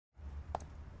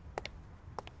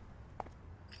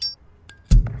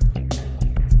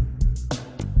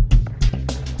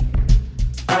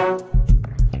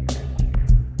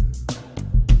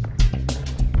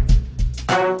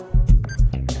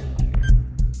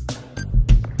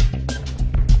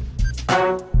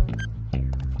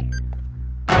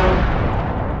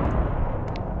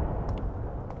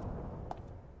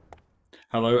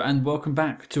Hello and welcome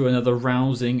back to another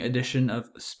rousing edition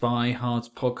of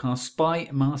SpyHards podcast,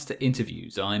 SpyMaster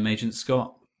Interviews. I'm Agent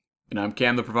Scott. And I'm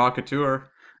Cam the Provocateur.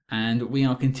 And we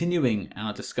are continuing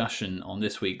our discussion on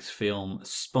this week's film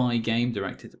Spy Game,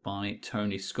 directed by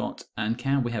Tony Scott. And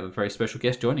Cam, we have a very special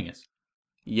guest joining us.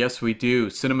 Yes, we do.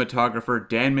 Cinematographer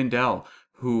Dan Mindel,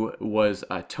 who was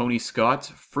Tony Scott's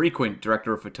frequent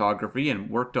director of photography and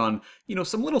worked on,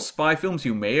 some little spy films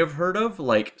you may have heard of,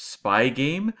 like Spy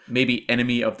Game, maybe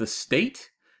Enemy of the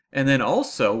State, and then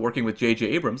also working with J.J.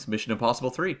 Abrams, Mission Impossible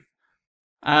 3.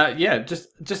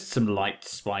 Just some light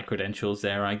spy credentials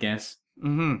there, I guess.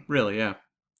 Really, yeah.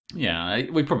 Yeah,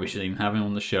 we probably shouldn't even have him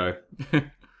on the show.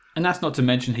 And that's not to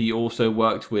mention he also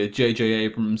worked with J.J.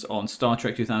 Abrams on Star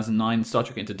Trek 2009, Star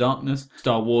Trek Into Darkness,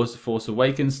 Star Wars The Force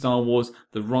Awakens, Star Wars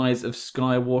The Rise of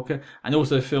Skywalker, and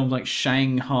also films like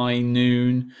Shanghai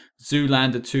Noon,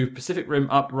 Zoolander 2, Pacific Rim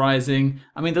Uprising.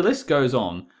 I mean, the list goes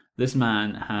on. This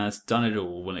man has done it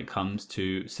all when it comes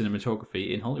to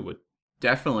cinematography in Hollywood.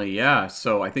 Definitely, yeah.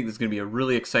 So I think this is going to be a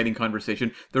really exciting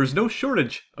conversation. There's no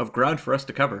shortage of ground for us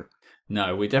to cover.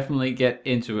 No, we definitely get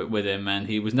into it with him, and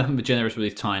he was nothing but generous with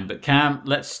his time. But Cam,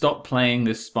 let's stop playing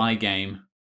this spy game.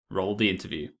 Roll the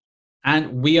interview.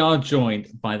 And we are joined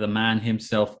by the man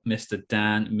himself, Mr.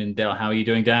 Dan Mindel. How are you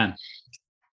doing, Dan?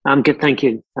 I'm good, thank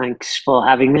you. Thanks for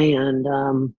having me, and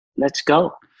let's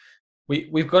go.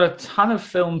 We've got a ton of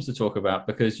films to talk about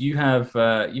because you've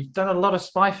done a lot of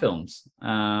spy films,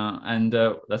 and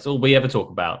that's all we ever talk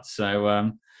about.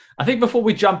 So I think before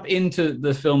we jump into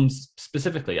the films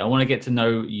specifically, I want to get to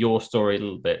know your story a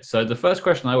little bit. So the first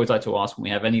question I always like to ask when we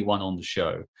have anyone on the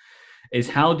show is,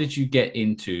 how did you get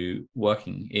into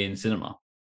working in cinema?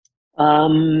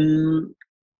 When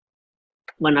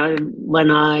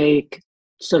I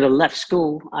sort of left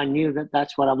school, I knew that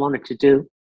that's what I wanted to do,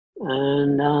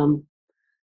 and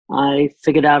I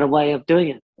figured out a way of doing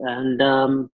it.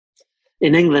 And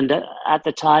in England at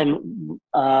the time,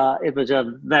 it was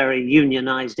a very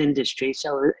unionized industry,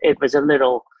 so it was a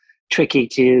little tricky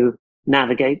to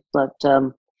navigate. But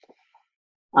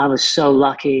I was so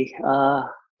lucky.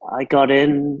 I got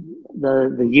in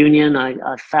the union.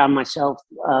 I found myself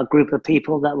a group of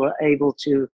people that were able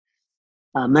to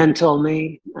mentor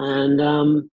me, and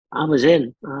I was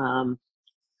in.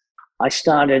 I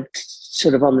started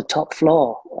sort of on the top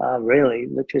floor, really,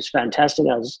 which was fantastic.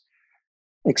 I was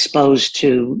exposed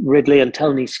to Ridley and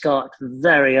Tony Scott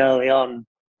very early on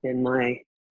in my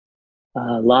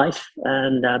life,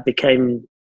 and became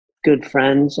good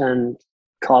friends and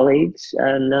colleagues,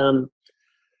 and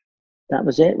that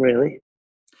was it, really.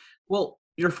 Well,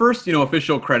 your first,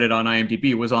 official credit on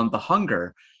IMDb was on The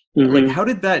Hunger. Mm-hmm. Like, how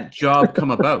did that job come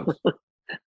about?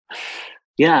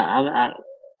 Yeah,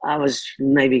 I was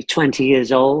maybe 20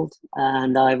 years old,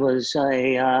 and I was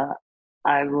the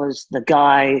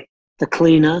guy, the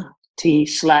cleaner, tea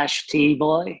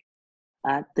boy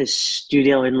at this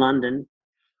studio in London.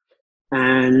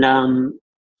 And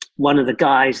one of the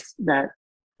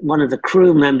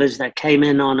crew members that came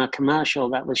in on a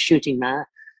commercial that was shooting there,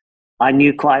 I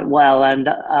knew quite well, and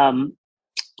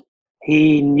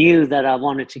he knew that I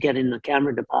wanted to get in the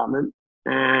camera department.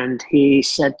 And he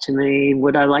said to me,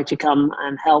 would I like to come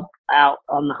and help out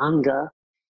on The Hunger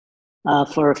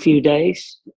for a few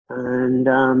days? And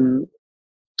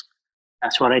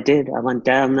that's what I did. I went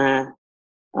down there,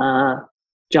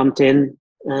 jumped in,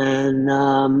 and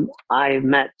I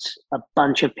met a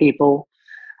bunch of people,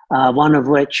 one of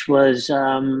which was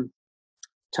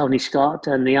Tony Scott,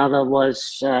 and the other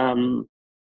was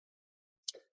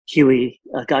Huey,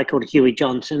 a guy called Huey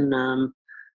Johnson.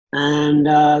 And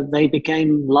they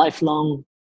became lifelong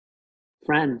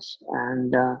friends,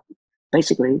 and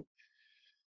basically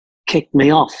kicked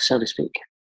me off, so to speak.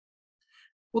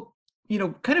 Well,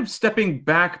 kind of stepping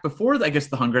back before, I guess,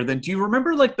 The Hunger, then do you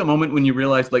remember like the moment when you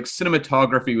realized like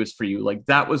cinematography was for you? Like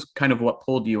that was kind of what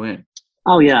pulled you in?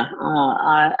 Oh yeah.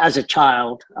 As a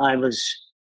child, I was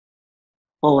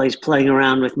always playing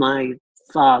around with my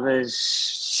father's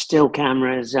still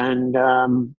cameras and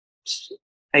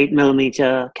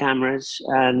 8mm cameras,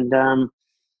 and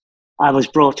I was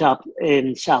brought up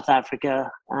in South Africa,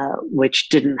 which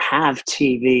didn't have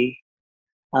TV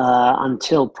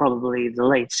until probably the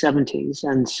late 70s,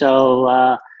 and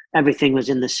so everything was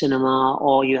in the cinema,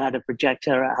 or you had a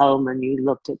projector at home and you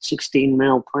looked at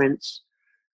 16mm prints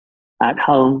at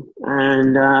home.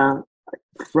 And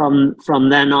from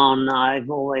then on, I've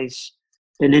always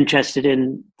been interested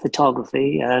in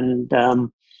photography, and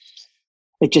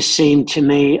it just seemed to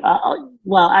me,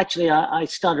 I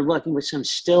started working with some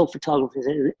still photographers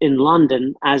in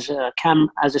London as a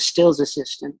stills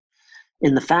assistant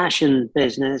in the fashion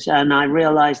business, and I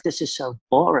realized this is so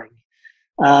boring.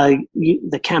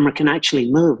 the camera can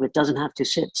actually move. It doesn't have to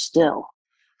sit still.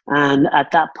 And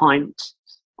at that point,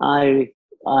 I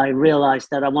realized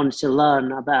that I wanted to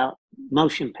learn about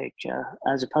motion picture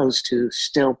as opposed to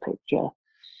still picture.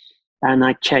 And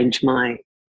I changed my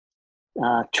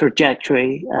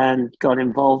trajectory and got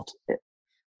involved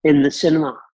in the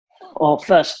cinema, or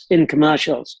first in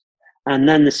commercials and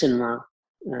then the cinema.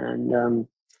 And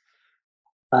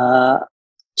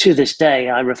to this day,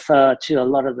 I refer to a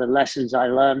lot of the lessons I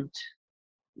learned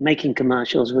making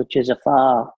commercials, which is a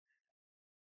far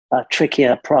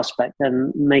trickier prospect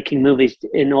than making movies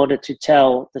in order to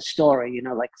tell the story. You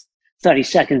know, like 30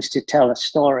 seconds to tell a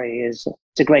story it's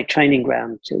a great training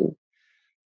ground to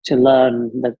learn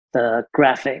the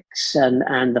graphics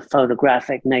and the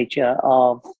photographic nature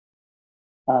of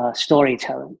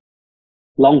storytelling,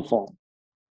 long form.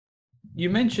 You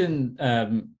mentioned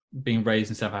being raised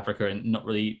in South Africa and not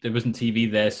really, there wasn't TV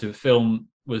there, so film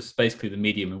was basically the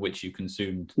medium in which you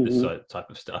consumed this type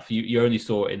of stuff. You only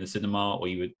saw it in the cinema, or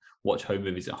you would watch home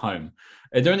movies at home.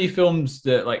 Are there any films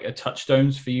that like are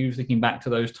touchstones for you, thinking back to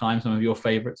those times, some of your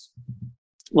favorites?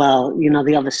 Well, you know,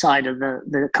 the other side of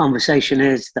the conversation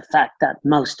is the fact that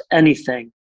most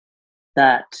anything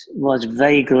that was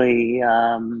vaguely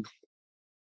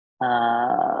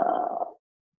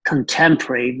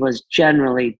contemporary was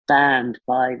generally banned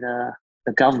by the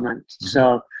government. Mm-hmm.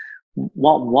 So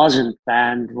what wasn't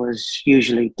banned was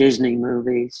usually Disney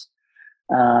movies,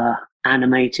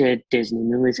 animated Disney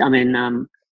movies. I mean,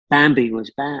 Bambi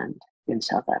was banned in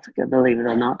South Africa, believe it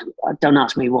or not. Don't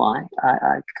ask me why.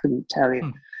 I couldn't tell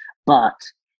you. But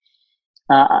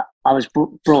I was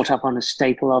brought up on a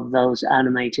staple of those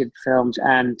animated films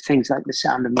and things like The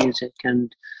Sound of Music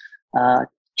and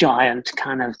giant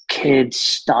kind of kids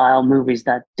style movies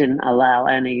that didn't allow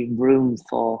any room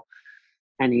for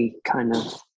any kind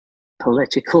of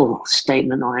political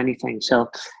statement or anything. So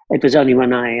it was only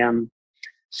when I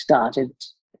started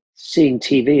seeing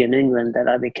TV in England that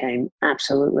I became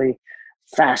absolutely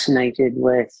fascinated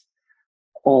with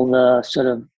all the sort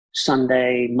of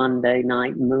Sunday, Monday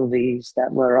night movies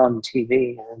that were on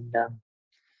TV. And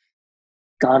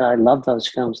God, I love those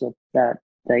films that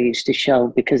they used to show,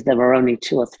 because there were only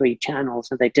 2 or 3 channels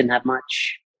and they didn't have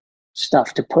much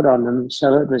stuff to put on them.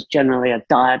 So it was generally a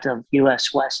diet of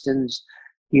US Westerns,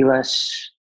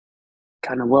 US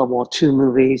kind of World War II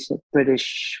movies,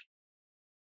 British,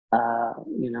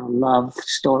 love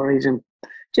stories, and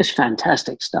just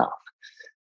fantastic stuff.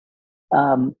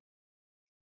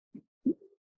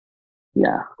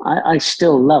 I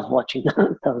still love watching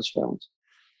those films.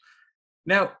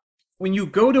 Now, when you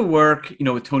go to work,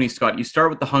 with Tony Scott, you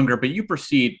start with The Hunger, but you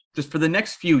proceed just for the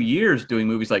next few years doing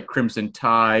movies like Crimson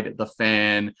Tide, The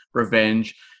Fan,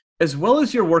 Revenge, as well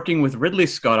as you're working with Ridley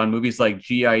Scott on movies like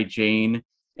G.I. Jane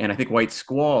and I think White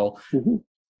Squall. Mm-hmm.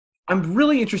 I'm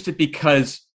really interested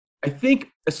because I think,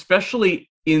 especially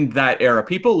in that era,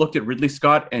 people looked at Ridley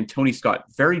Scott and Tony Scott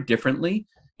very differently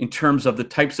in terms of the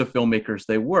types of filmmakers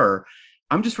they were.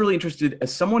 I'm just really interested,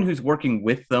 as someone who's working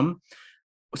with them,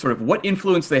 sort of what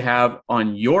influence they have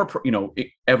on your,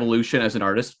 evolution as an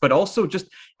artist, but also just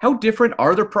how different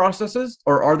are their processes,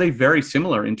 or are they very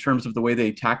similar in terms of the way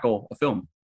they tackle a film?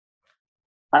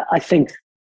 I think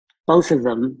both of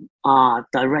them are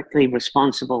directly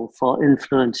responsible for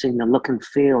influencing the look and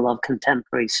feel of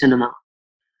contemporary cinema.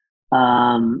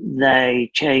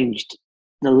 They changed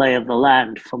the lay of the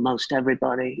land for most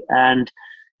everybody. And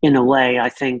in a way, I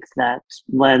think that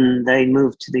when they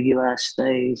moved to the US,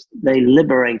 they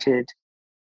liberated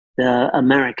the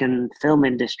American film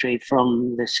industry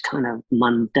from this kind of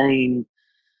mundane,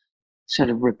 sort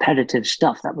of repetitive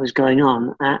stuff that was going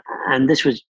on. And this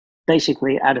was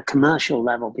basically at a commercial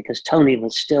level, because Tony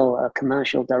was still a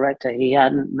commercial director. He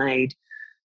hadn't made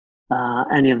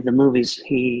any of the movies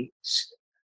he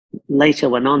later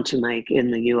went on to make in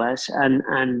the US.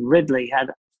 And Ridley had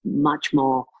much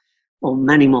more, or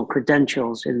many more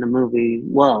credentials in the movie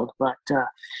world, but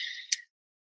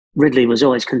Ridley was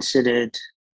always considered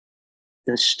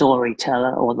the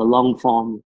storyteller or the long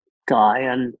form guy,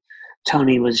 and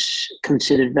Tony was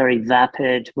considered very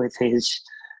vapid with his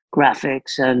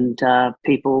graphics, and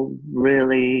people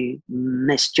really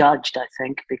misjudged, I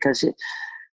think, because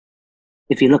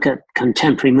if you look at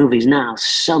contemporary movies now,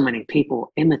 so many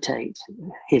people imitate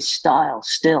his style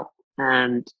still,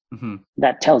 and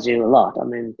that tells you a lot. I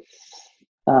mean,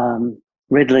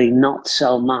 Ridley, not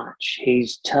so much.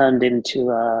 He's turned into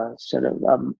a sort of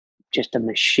just a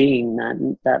machine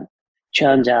that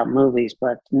churns out movies.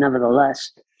 But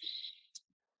nevertheless,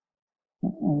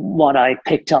 what I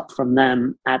picked up from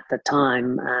them at the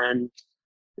time, and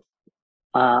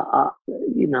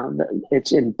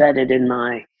it's embedded in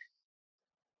my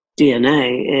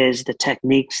DNA is the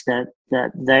techniques that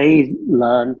they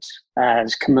learned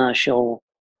as commercial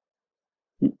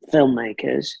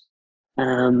filmmakers,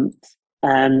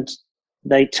 and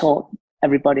they taught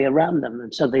everybody around them.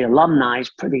 And so the alumni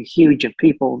is pretty huge of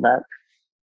people that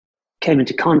came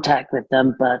into contact with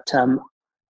them. But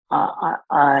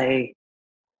I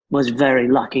was very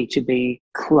lucky to be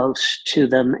close to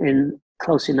them,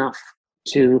 close enough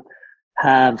to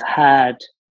have had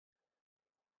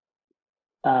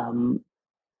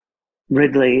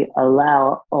Ridley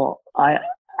allow, or I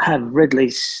have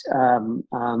Ridley's,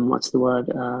 what's the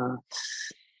word?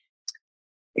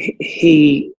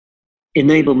 He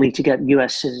enabled me to get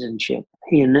US citizenship.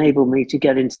 He enabled me to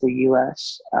get into the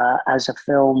US as a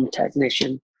film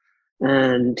technician.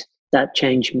 And that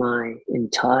changed my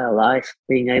entire life,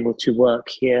 being able to work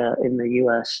here in the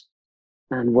US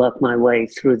and work my way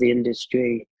through the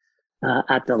industry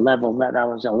at the level that I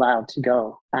was allowed to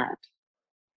go at.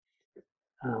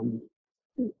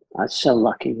 I was so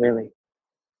lucky, really.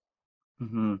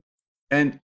 Mm-hmm.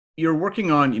 And you're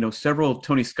working on, several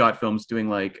Tony Scott films doing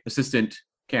like assistant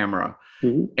camera.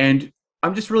 Mm-hmm. And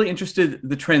I'm just really interested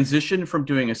the transition from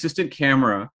doing assistant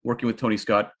camera, working with Tony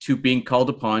Scott, to being called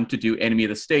upon to do Enemy of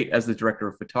the State as the director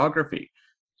of photography.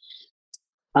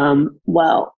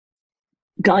 Well,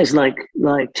 guys like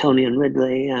Tony and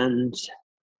Ridley and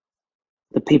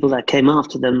the people that came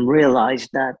after them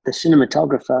realized that the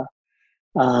cinematographer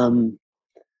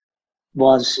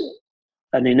was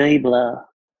an enabler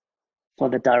for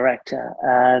the director,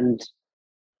 and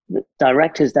the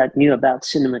directors that knew about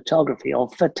cinematography or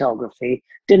photography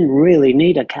didn't really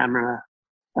need a cameraman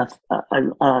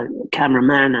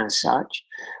as such.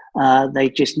 They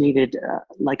just needed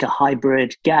like a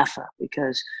hybrid gaffer,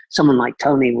 because someone like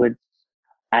Tony would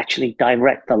actually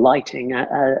direct the lighting.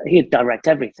 He'd direct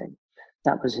everything.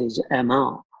 That was his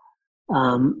MO.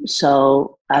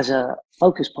 So as a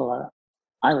focus puller,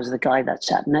 I was the guy that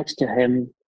sat next to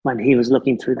him when he was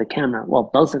looking through the camera.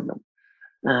 Well, both of them.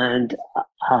 And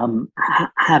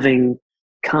having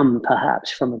come perhaps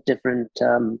from a different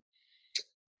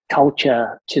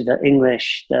culture to the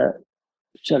English, the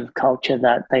sort of culture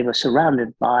that they were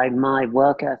surrounded by, my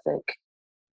work ethic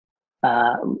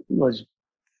was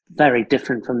very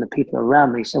different from the people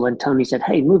around me. So when Tony said,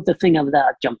 "Hey, move the thing over there,"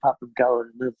 I'd jump up and go and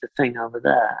move the thing over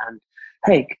there. And,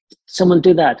 "Hey, someone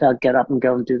do that," I'd get up and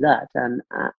go and do that.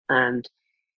 And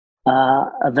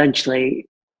eventually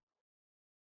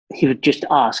he would just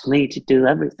ask me to do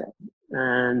everything.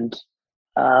 And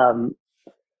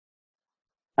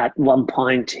at one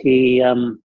point he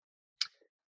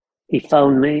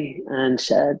phoned me and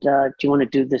said, "Do you want to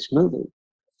do this movie?"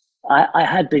 I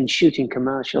had been shooting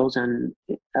commercials and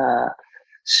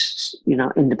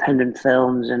independent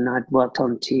films, and I'd worked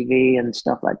on TV and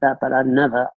stuff like that, but I'd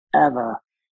never ever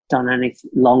done any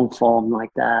long form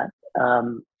like that,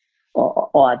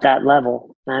 or at that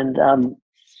level. And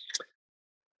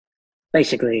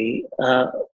basically,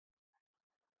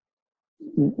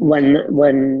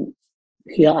 when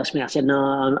he asked me, I said, "No,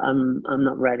 I'm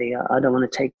not ready. I don't want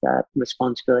to take that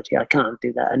responsibility. I can't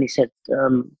do that." And he said,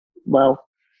 "Well,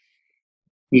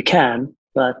 you can,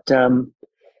 but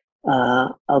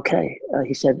okay."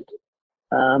 He said,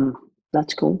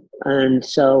 "That's cool." And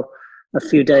so a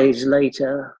few days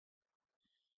later,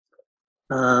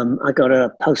 I got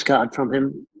a postcard from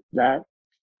him that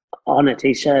on it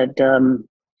he said,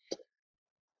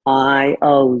 "I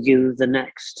owe you the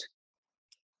next."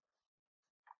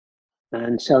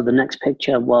 And so the next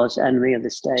picture was Enemy of the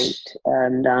State,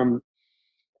 and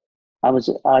I was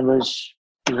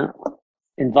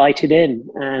invited in,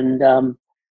 and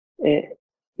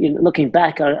looking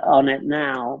back on it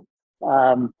now,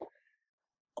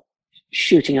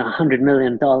 shooting $100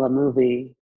 million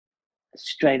movie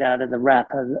straight out of the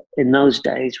wrapper in those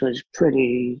days was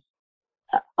pretty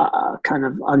kind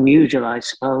of unusual, I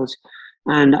suppose.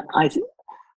 And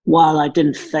while I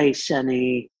didn't face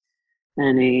any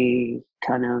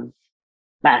kind of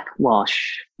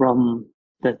backwash from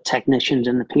the technicians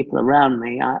and the people around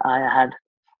me, I had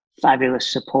fabulous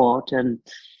support. And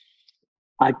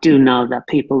I do know that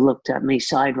people looked at me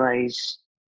sideways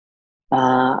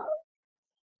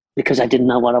because I didn't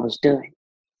know what I was doing.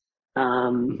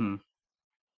 Mm-hmm.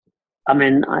 I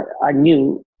mean, I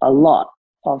knew a lot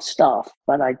of stuff,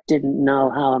 but I didn't know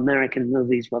how American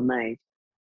movies were made.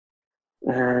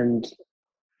 And,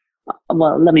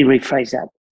 well, let me rephrase that.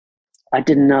 I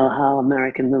didn't know how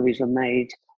American movies were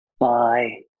made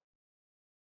by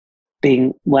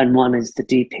being when one is the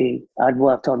DP. I'd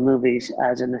worked on movies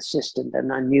as an assistant,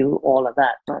 and I knew all of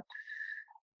that, but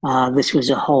this was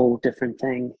a whole different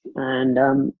thing.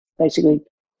 And basically,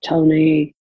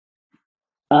 Tony,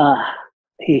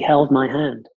 he held my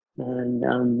hand,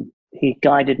 and he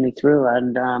guided me through,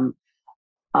 and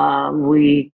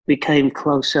we became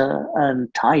closer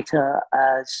and tighter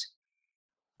as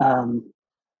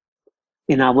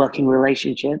in our working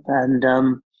relationship,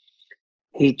 and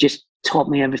he just taught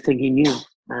me everything he knew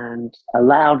and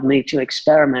allowed me to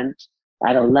experiment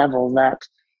at a level that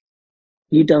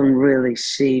you don't really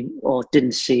see or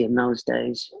didn't see in those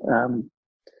days.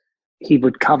 He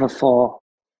would cover for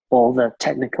all the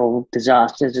technical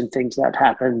disasters and things that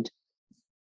happened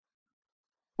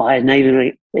by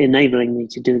enabling me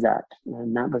to do that.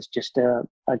 And that was just a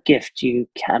gift you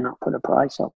cannot put a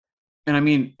price on. And I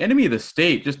mean, Enemy of the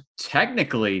State just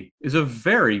technically is a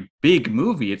very big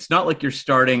movie. It's not like you're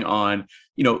starting on,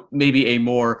 you know, maybe a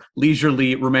more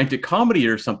leisurely romantic comedy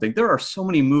or something. There are so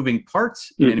many moving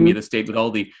parts in Enemy of the State with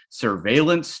all the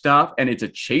surveillance stuff, and it's a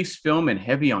chase film and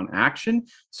heavy on action.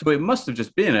 So it must have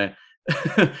just been a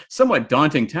somewhat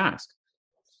daunting task.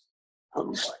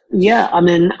 Yeah, I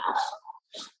mean,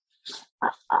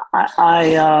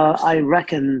 I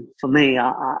reckon for me,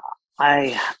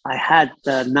 I had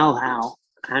the know-how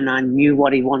and I knew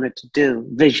what he wanted to do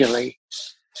visually,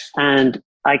 and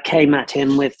I came at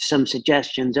him with some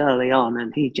suggestions early on,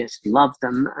 and he just loved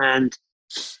them. And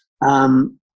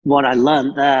what I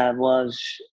learned there was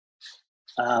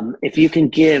if you can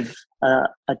give a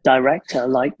director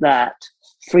like that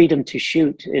freedom to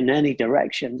shoot in any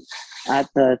direction at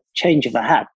the change of a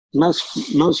hat,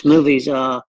 most movies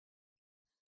are,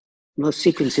 most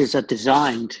sequences are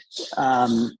designed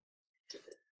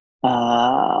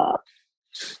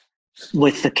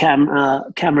with the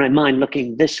camera in mind,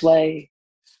 looking this way,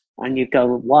 and you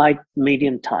go wide,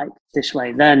 medium, tight this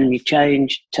way. Then you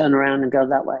change, turn around, and go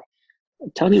that way.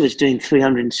 Tony was doing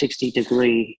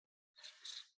 360-degree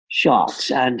shots,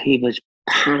 and he was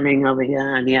panning over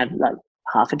here, and he had like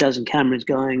half a dozen cameras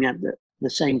going at the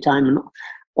same time, and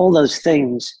all those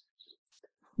things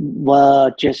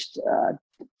were just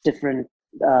different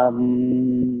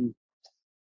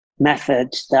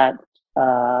methods that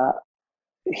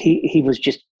he was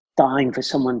just dying for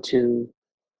someone to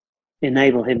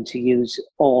enable him to use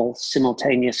all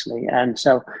simultaneously. And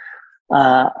so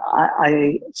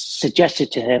I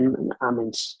suggested to him, I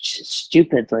mean,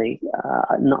 stupidly,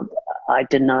 I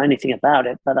didn't know anything about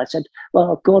it, but I said,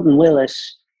 well, Gordon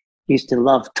Willis used to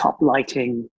love top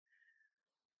lighting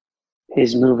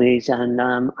his movies, and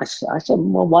I said,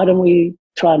 well, why don't we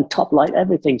try and top light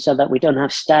everything so that we don't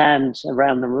have stands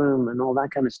around the room and all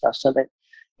that kind of stuff, so that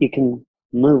you can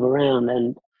move around.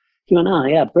 And he went, oh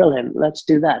yeah, brilliant, let's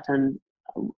do that. And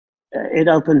it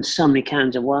opened so many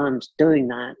cans of worms doing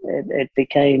that. It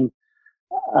became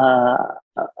a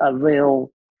real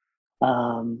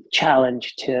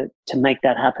challenge to make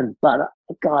that happen. But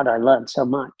God, I learned so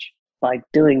much by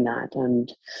doing that.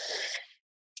 And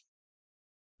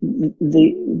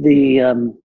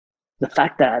the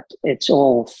fact that it's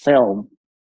all film,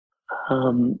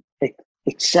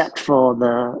 except for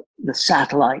the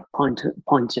satellite point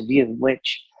of view,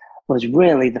 which was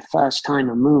really the first time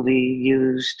a movie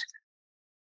used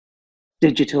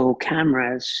digital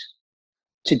cameras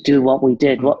to do what we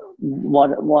did.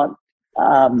 What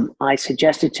I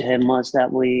suggested to him was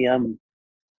that we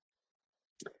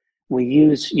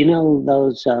use, you know,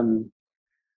 those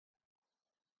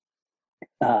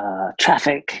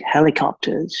traffic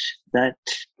helicopters that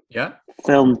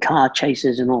film car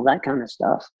chases and all that kind of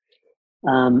stuff.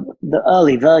 The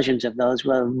early versions of those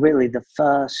were really the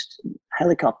first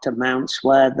helicopter mounts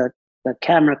where the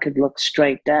camera could look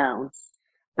straight down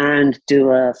and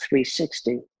do a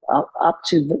 360 up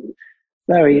to the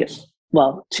very,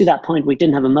 well, to that point, we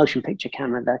didn't have a motion picture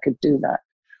camera that could do that.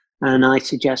 And I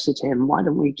suggested to him, why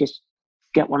don't we just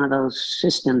get one of those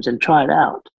systems and try it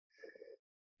out?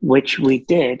 Which we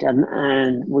did.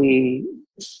 And we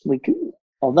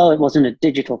although it wasn't a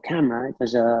digital camera, it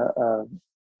was a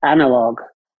analog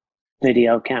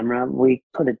video camera, we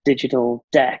put a digital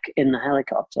deck in the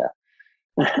helicopter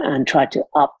and tried to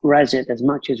up-res it as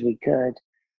much as we could.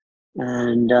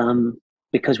 And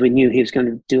because we knew he was going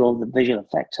to do all the visual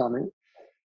effects on it,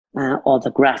 or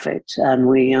the graphics. And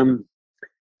we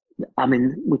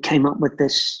came up with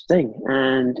this thing,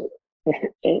 and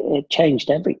it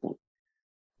changed everything.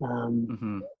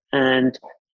 And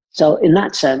so in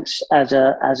that sense, as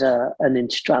an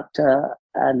instructor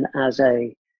and as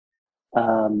a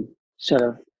sort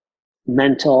of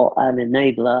mentor and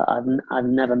enabler, I've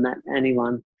never met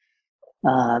anyone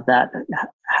that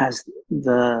has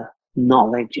the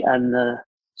knowledge and the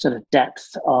sort of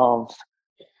depth of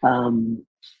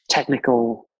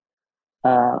technical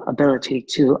ability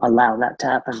to allow that to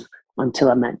happen, until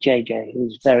I met JJ,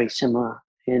 who's very similar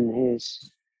in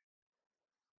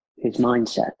his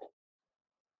mindset.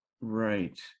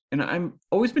 Right. And I'm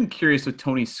always been curious with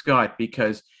Tony Scott,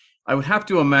 because I would have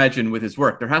to imagine with his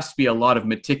work, there has to be a lot of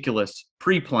meticulous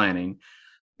pre-planning.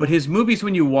 But his movies,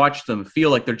 when you watch them, feel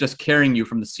like they're just carrying you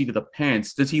from the seat of the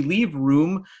pants. Does he leave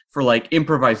room for like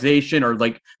improvisation, or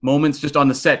like moments just on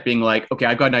the set being like, okay,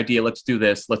 I've got an idea, let's do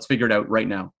this, let's figure it out right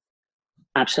now?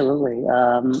 Absolutely.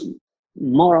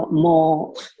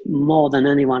 More than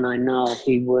anyone I know,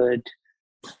 he would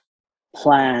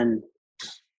plan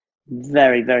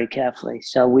very, very carefully.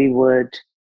 So we would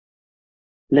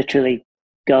literally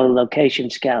go location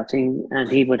scouting,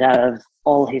 and he would have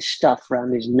all his stuff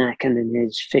around his neck and in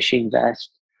his fishing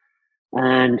vest.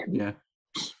 And Yeah.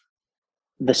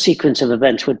 the sequence of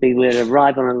events would be, we'd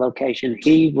arrive on a location,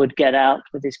 he would get out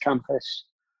with his compass,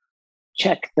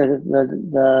 check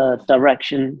the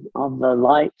direction of the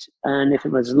light, and if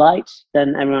it was light,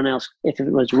 then everyone else, if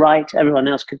it was right, everyone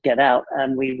else could get out,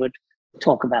 and we would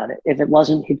talk about it. If it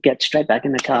wasn't, he'd get straight back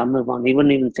in the car and move on. He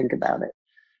wouldn't even think about it.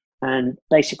 And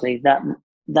basically that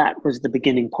was the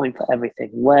beginning point for everything.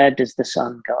 Where does the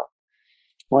sun go?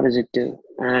 What does it do?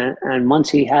 And once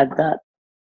he had that,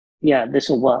 yeah, this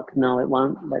will work. No, it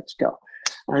won't. Let's go.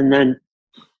 And then,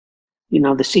 you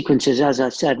know, the sequences, as I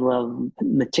said, were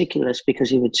meticulous because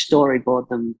he would storyboard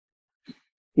them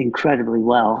incredibly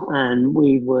well. And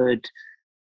we would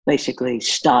basically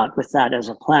start with that as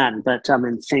a plan. But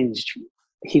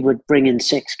he would bring in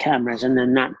 6 cameras, and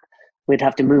then that we'd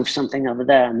have to move something over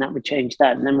there, and that would change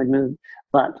that, and then we'd move.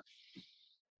 But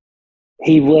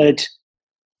he would,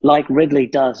 like Ridley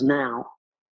does now,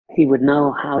 he would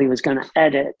know how he was going to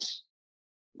edit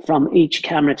from each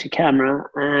camera to camera.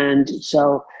 And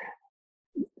so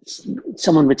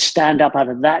someone would stand up out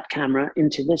of that camera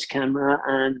into this camera,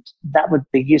 and that would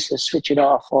be useless. Switch it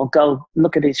off, or go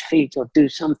look at his feet, or do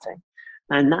something.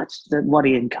 And that's what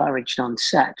he encouraged on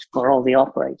set for all the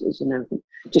operators and everything.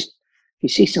 Just, if you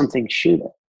see something, shoot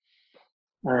it.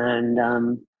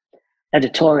 And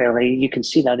editorially, you can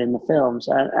see that in the films,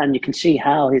 and you can see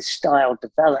how his style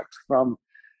developed from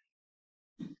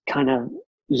kind of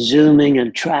zooming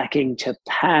and tracking to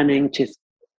panning to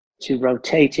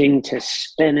rotating to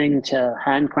spinning to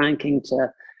hand cranking to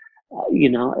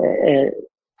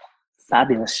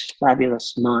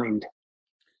fabulous mind.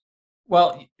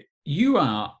 Well, you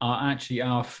are actually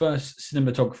our first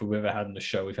cinematographer we've ever had on the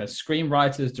show. We've had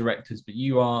screenwriters, directors, but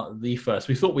you are the first.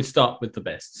 We thought we'd start with the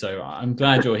best, so I'm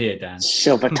glad you're here, Dan.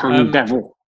 Silver-tongued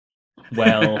devil.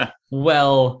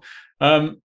 Well.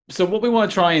 So what we want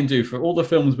to try and do for all the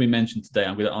films we mentioned today,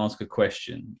 I'm going to ask a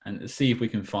question and see if we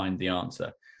can find the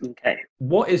answer. Okay.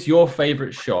 What is your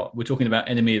favorite shot? We're talking about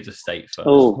Enemy of the State first.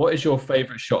 Oh. What is your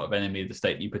favorite shot of Enemy of the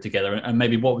State that you put together? And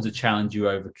maybe what was a challenge you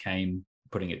overcame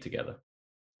putting it together?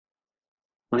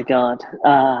 My God.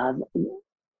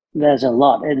 There's a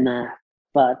lot in there,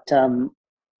 but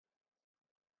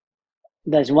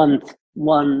there's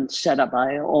one setup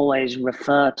I always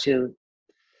refer to,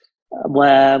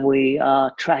 where we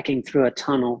are tracking through a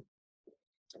tunnel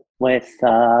with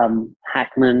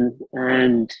Hackman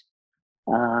and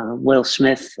Will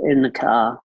Smith in the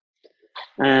car,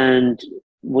 and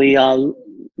we are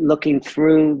looking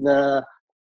through the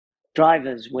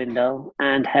driver's window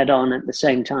and head on at the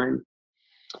same time.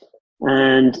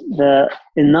 And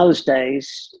in those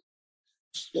days,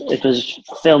 it was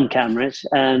film cameras,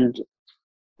 and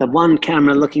the one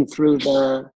camera looking through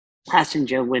the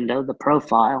passenger window, the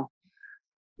profile,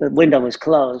 the window was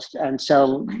closed, and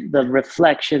so the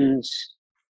reflections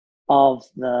of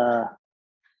the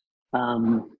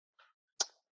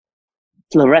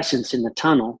fluorescence in the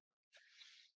tunnel,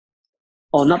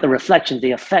 or not the reflection,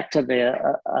 the effect of the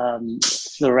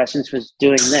fluorescence was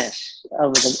doing this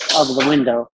over the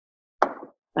window.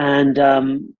 And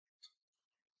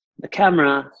the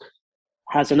camera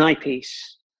has an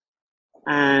eyepiece,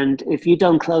 and if you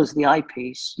don't close the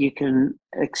eyepiece, you can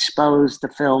expose the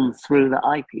film through the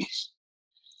eyepiece.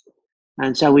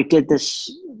 And so we did this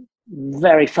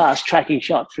very fast tracking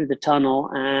shot through the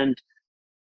tunnel, and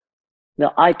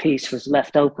the eyepiece was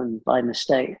left open by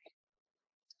mistake.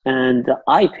 And the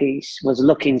eyepiece was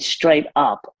looking straight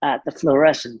up at the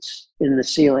fluorescence in the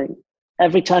ceiling.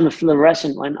 Every time a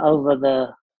fluorescent went over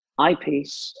the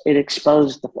eyepiece, it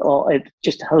exposed or it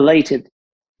just halated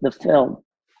the film.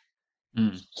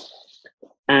 Mm.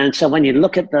 And so when you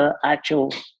look at the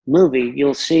actual movie,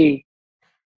 you'll see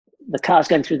the car's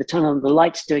going through the tunnel and the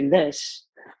light's doing this,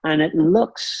 and it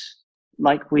looks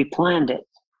like we planned it.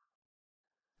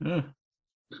 Mm.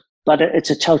 But it's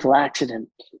a total accident.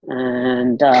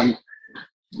 And,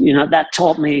 that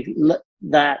taught me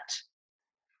that,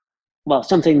 well,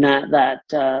 something that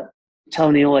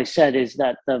Tony always said is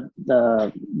that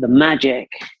the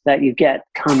magic that you get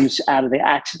comes out of the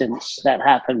accidents that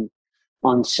happen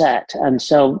on set. And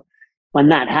so when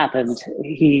that happened,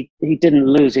 he didn't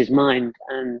lose his mind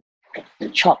and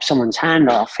chop someone's hand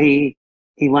off. He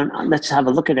went, let's have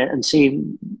a look at it and see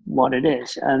what it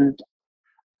is. And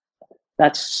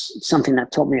that's something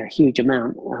that taught me a huge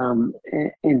amount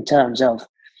in terms of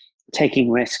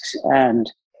taking risks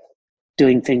and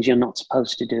doing things you're not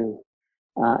supposed to do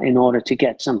in order to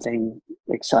get something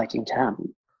exciting to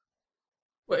happen.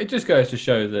 Well, it just goes to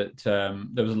show that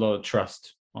there was a lot of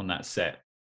trust on that set,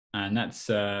 and that's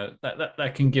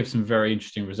that can give some very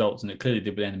interesting results, and it clearly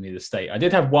did with Enemy of the State. I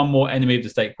did have one more Enemy of the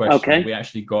State question we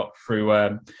actually got through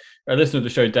a listener of the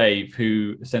show, Dave,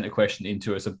 who sent a question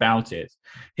into us about it.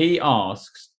 He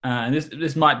asks, and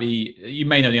this might be, you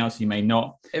may know the answer, you may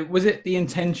not. Was it the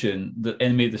intention that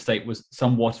Enemy of the State was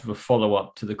somewhat of a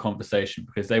follow-up to The Conversation?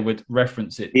 Because they would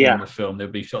reference it in the film. There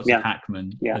would be shots of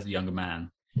Hackman as a younger man.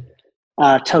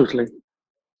 Totally.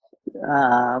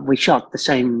 We shot the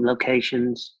same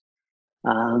locations.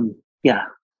 The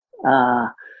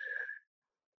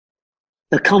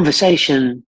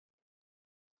conversation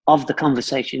of the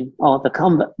conversation, or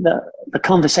the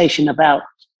conversation about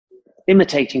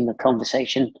imitating the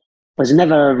conversation, was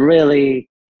never really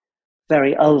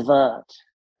very overt,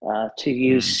 to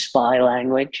use spy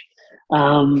language.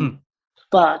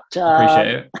 But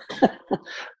appreciate it.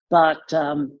 But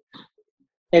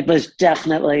it was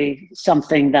definitely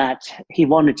something that he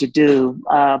wanted to do.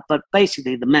 But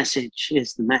basically, the message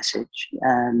is the message,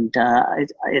 and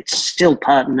it's still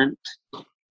pertinent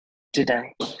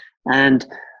today. And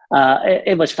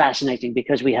it was fascinating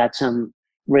because we had some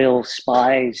real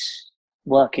spies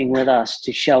working with us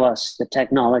to show us the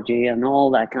technology and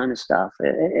all that kind of stuff.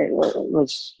 It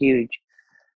was huge.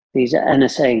 These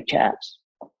NSA chaps.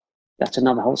 That's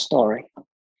another whole story.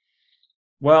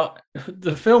 Well,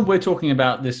 the film we're talking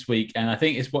about this week, and I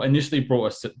think it's what initially brought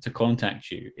us to contact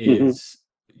you, is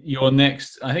your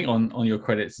next, I think on your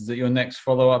credits, is that your next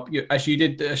follow-up? You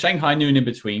did Shanghai Noon in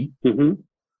between,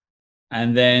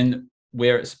 and then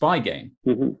we're at Spy Game,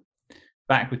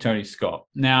 back with Tony Scott.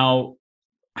 Now,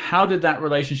 how did that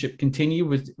relationship continue?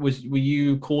 Were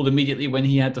you called immediately when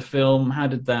he had the film? How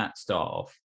did that start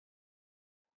off?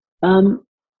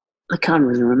 I can't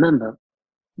really remember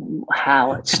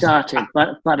how it started,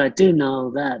 but I do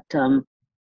know that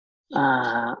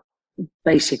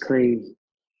basically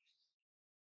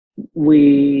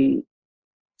we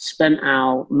spent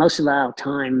most of our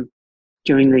time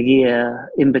during the year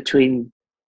in between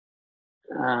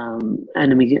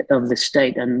Enemy of the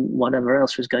State and whatever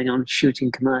else was going on,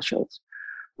 shooting commercials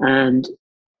and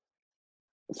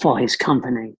for his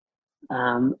company,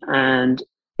 and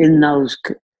in those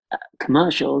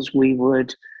commercials we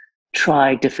would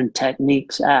try different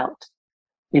techniques out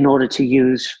in order to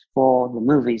use for the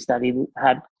movies that he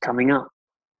had coming up.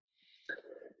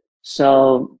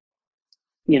 So,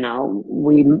 you know,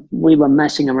 we were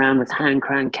messing around with hand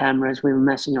crank cameras, we were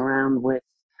messing around with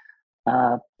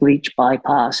bleach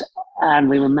bypass, and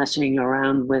we were messing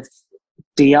around with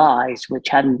DIs, which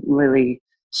hadn't really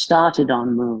started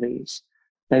on movies.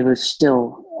 They were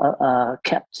still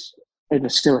it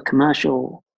was still a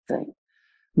commercial thing.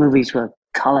 Movies were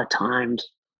color timed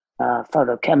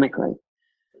photochemically,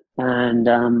 and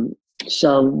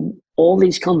so all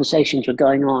these conversations were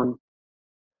going on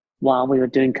while we were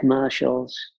doing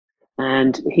commercials,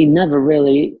 and he never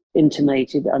really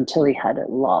intimated until he had it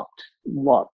locked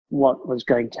what was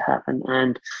going to happen.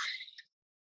 And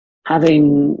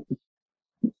having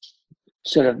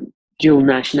sort of dual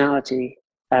nationality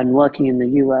and working in the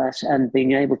US and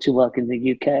being able to work in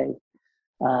the UK,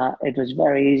 it was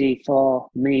very easy for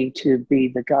me to be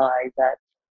the guy that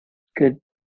could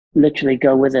literally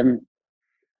go with him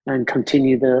and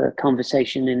continue the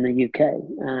conversation in the UK.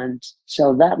 And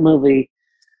so that movie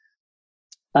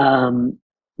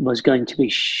was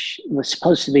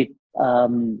supposed to be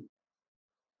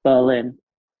Berlin,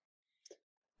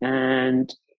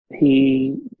 and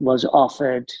he was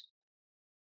offered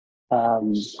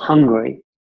Hungary,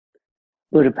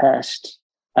 Budapest,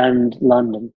 and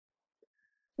London.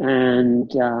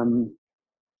 And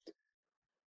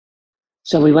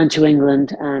so we went to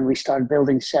England and we started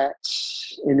building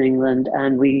sets in England,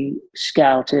 and we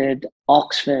scouted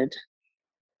Oxford,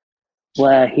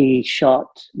 where we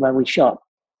shot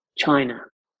China.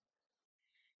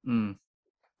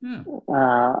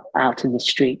 Out in the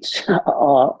streets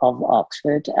of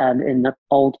Oxford, and in the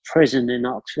old prison in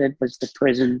Oxford was the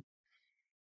prison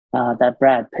that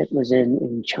Brad Pitt was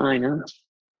in China.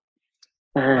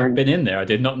 And I've been in there. I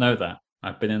did not know that.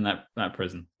 I've been in that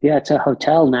prison. Yeah, it's a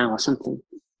hotel now or something.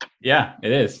 Yeah,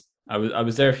 it is. I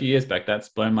was there a few years back. That's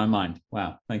blown my mind.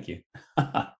 Wow, thank you.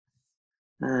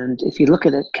 And if you look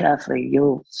at it carefully,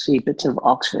 you'll see bits of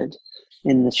Oxford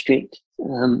in the street.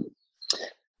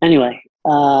 Anyway,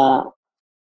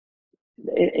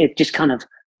 it just kind of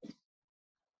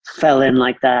fell in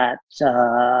like that,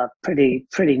 pretty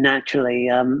naturally.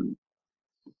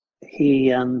 He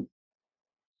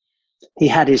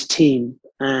had his team,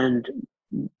 and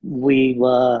we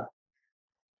were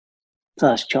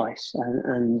first choice,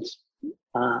 and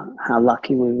how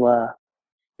lucky we were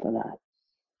for that.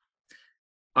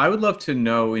 I would love to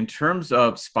know, in terms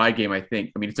of Spy Game, I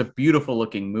mean, it's a beautiful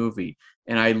looking movie.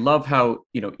 And I love how,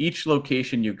 each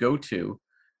location you go to,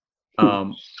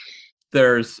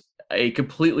 there's a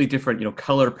completely different,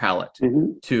 color palette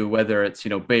to whether it's,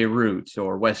 Beirut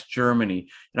or West Germany.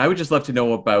 And I would just love to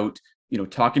know about,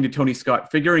 talking to Tony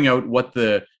Scott, figuring out what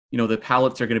the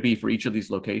palettes are going to be for each of these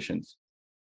locations.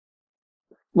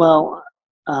 Well,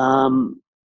 in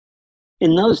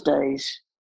those days,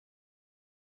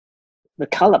 the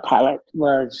color palette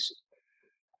was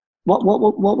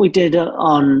what we did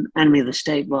on Enemy of the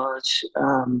State was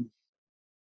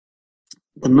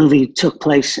the movie took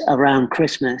place around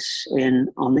Christmas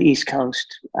on the East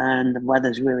Coast, and the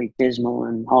weather's really dismal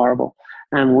and horrible,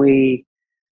 and we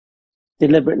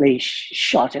deliberately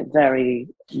shot it very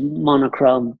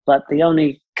monochrome, but the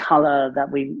only color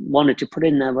that we wanted to put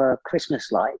in there were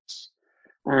Christmas lights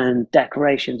and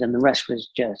decorations, and the rest was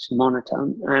just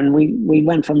monotone. And we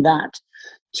went from that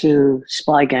to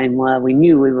Spy Game, where we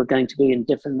knew we were going to be in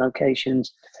different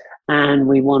locations, and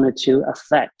we wanted to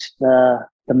affect the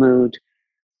mood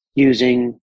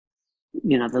using,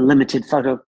 the limited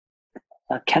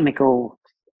chemical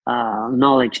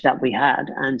knowledge that we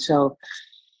had. And so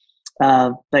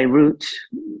Beirut,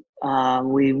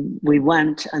 we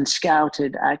went and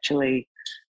scouted actually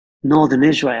northern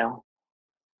Israel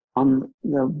on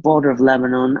the border of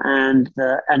Lebanon, and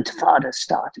the Intifada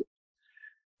started.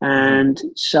 And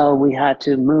so we had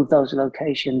to move those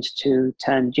locations to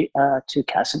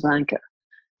Casablanca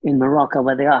in Morocco,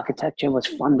 where the architecture was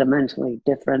fundamentally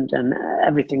different and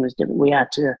everything was different. We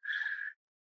had to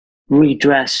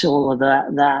redress all of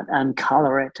that and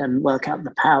color it and work out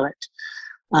the palette,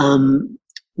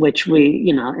 which we,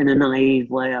 in a naive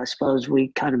way, I suppose, we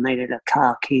kind of made it a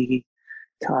khaki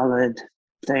colored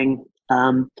thing,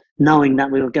 knowing that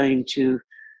we were going to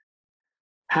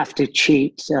have to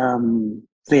cheat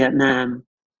Vietnam.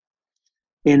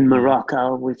 In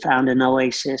Morocco, we found an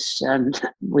oasis, and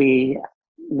we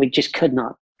just could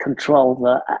not control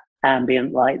the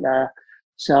ambient light there.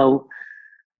 So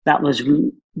that was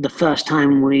the first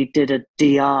time we did a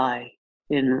DI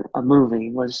in a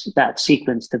movie, was that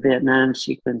sequence, the Vietnam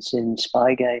sequence in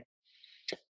Spy Game.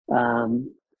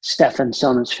 Stefan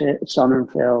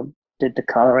Sonnenfeld did the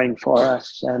coloring for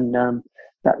us, and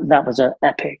that was an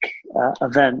epic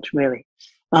event, really.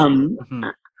 And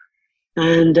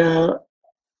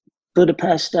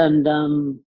Budapest and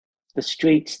the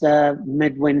streets there,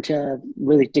 midwinter,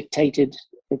 really dictated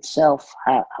itself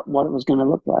what it was going to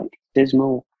look like.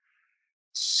 Dismal,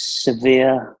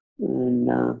 severe,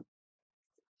 and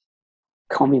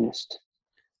communist.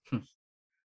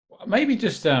 Maybe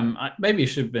just maybe it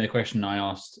should have been a question I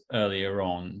asked earlier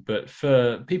on, but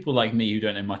for people like me who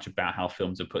don't know much about how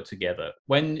films are put together,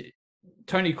 when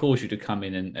Tony calls you to come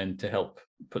in and to help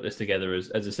put this together as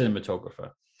a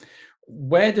cinematographer,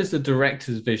 where does the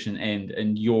director's vision end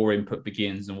and your input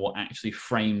begins, and what actually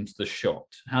frames the shot?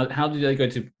 How do they go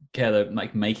together,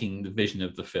 like making the vision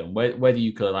of the film? Where do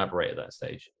you collaborate at that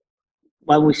stage?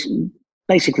 Well, we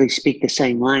basically speak the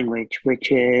same language,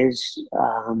 which is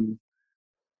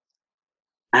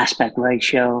aspect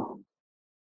ratio,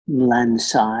 lens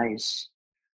size,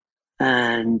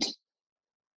 and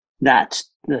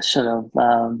that's the sort of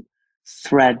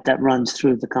thread that runs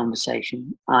through the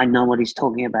conversation. I know what he's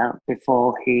talking about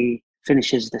before he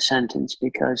finishes the sentence,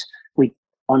 because we,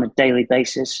 on a daily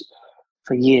basis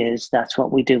for years, that's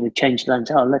what we do. We change the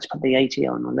lens. Oh, let's put the 80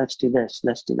 on, or let's do this,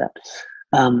 let's do that.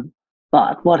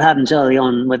 But what happens early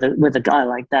on with a guy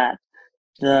like that,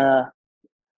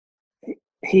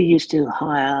 he used to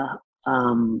hire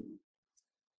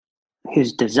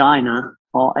his designer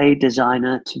or a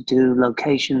designer to do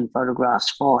location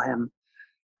photographs for him,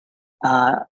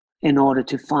 in order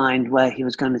to find where he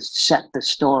was going to set the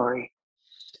story.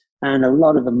 And a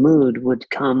lot of the mood would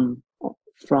come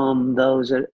from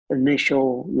those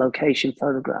initial location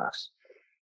photographs.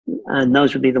 And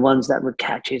those would be the ones that would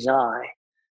catch his eye.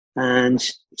 And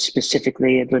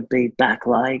specifically, it would be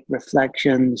backlight,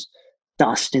 reflections,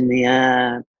 dust in the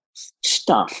air,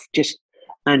 stuff.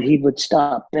 And he would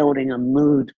start building a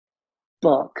mood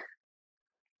book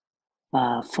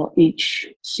for each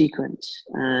sequence,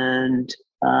 and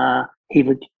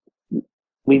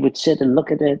we would sit and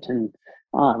look at it, and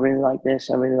I really like this,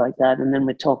 I really like that, and then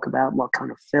we'd talk about what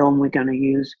kind of film we're going to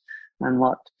use, and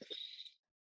what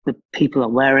the people are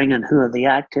wearing, and who are the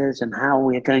actors, and how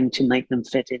we're going to make them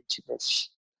fit into this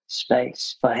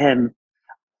space. For him,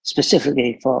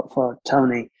 specifically for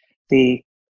Tony, the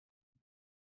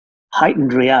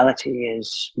heightened reality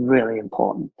is really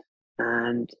important,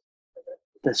 and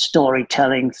the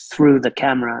storytelling through the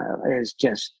camera is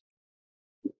just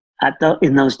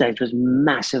in those days was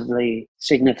massively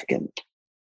significant,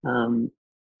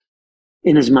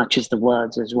 in as much as the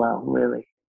words as well, really.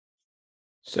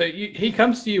 So he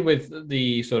comes to you with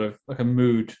the sort of like a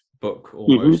mood book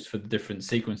almost for the different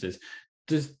sequences.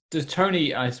 Does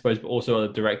Tony, I suppose, but also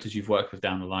other directors you've worked with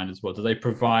down the line as well, do they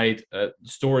provide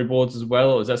storyboards as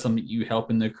well, or is that something you help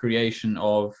in the creation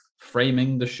of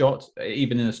framing the shot,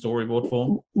 even in a storyboard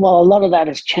form? Well, a lot of that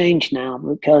has changed now,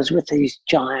 because with these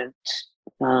giant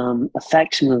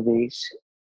effects movies,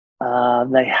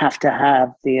 they have to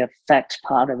have the effects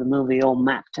part of the movie all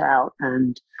mapped out,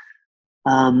 and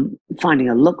finding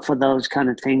a look for those kind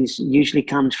of things usually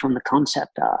comes from the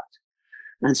concept art.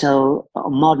 And so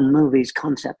modern movies,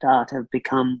 concept art have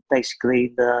become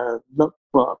basically the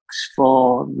lookbooks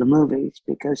for the movies,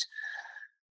 because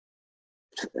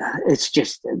it's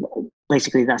just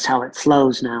basically that's how it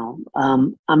flows now.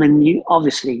 I mean, you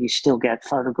still get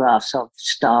photographs of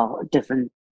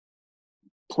different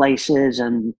places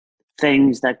and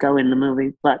things that go in the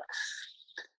movie, but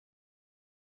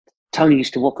Tony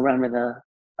used to walk around with a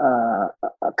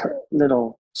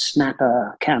little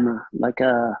snapper camera, like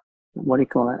a, what do you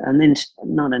call it?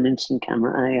 Not an instant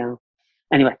camera.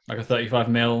 Anyway, like a 35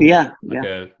 mil. Yeah,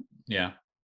 yeah.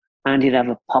 And he'd have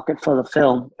a pocket full of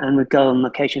film, and we'd go on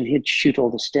location. He'd shoot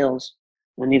all the stills,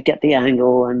 and you'd get the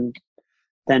angle, and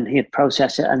then he'd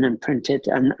process it and then print it,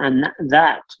 and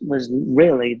that was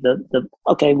really the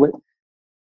okay.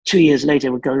 2 years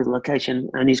later, we'd go to the location,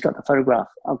 and he's got the photograph.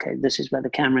 Okay, this is where the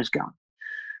camera's gone.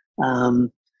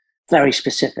 Very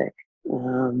specific.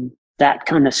 That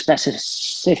kind of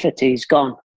specificity is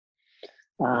gone.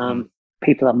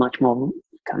 People are much more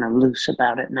kind of loose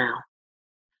about it now.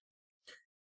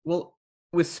 Well,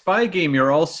 with Spy Game,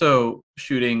 you're also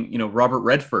shooting, Robert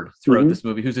Redford throughout this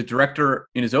movie, who's a director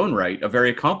in his own right, a very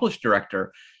accomplished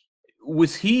director.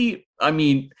 Was he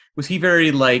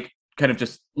very kind of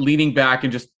just leaning back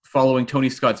and just following Tony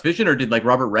Scott's vision, or did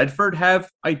Robert Redford have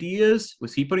ideas?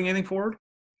 Was he putting anything forward?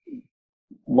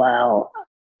 Well,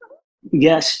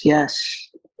 yes,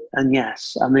 and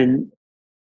yes. I mean,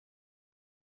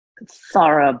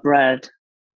 thoroughbred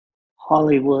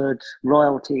Hollywood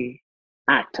royalty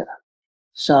actor.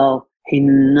 So he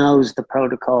knows the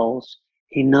protocols.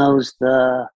 He knows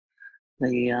the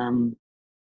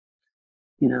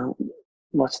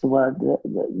what's the word?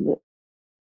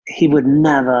 He would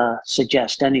never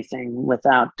suggest anything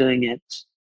without doing it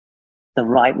the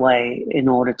right way in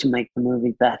order to make the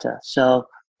movie better. So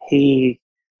he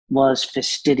was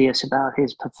fastidious about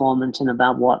his performance and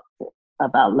about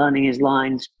learning his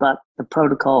lines, but the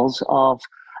protocols of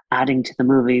adding to the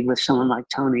movie with someone like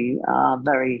Tony are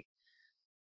very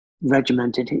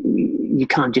regimented. You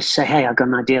can't just say, "Hey, I've got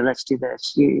an idea, let's do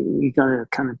this." You got to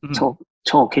kind of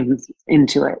talk him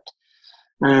into it.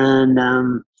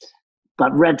 And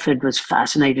but Redford was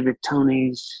fascinated with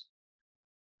Tony's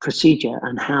procedure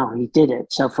and how he did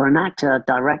it. So for an actor,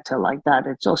 director like that,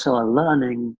 it's also a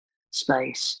learning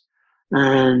space.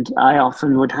 And I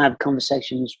often would have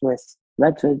conversations with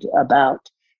Redford about,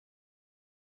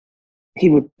 he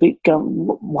would go,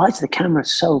 "Why is the camera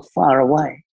so far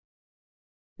away?"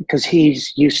 Because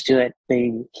he's used to it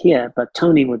being here, but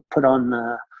Tony would put on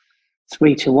the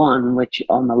 3:1, which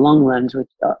on the long end,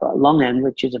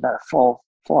 which is about a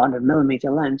 400 millimeter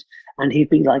lens, and he'd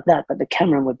be like that, but the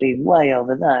camera would be way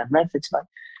over there. And Redford's like,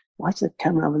 "Why is the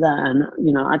camera over there?" And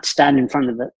I'd stand in front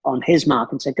of it on his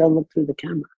mark and say, "Go look through the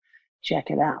camera, check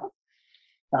it out."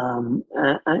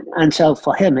 And so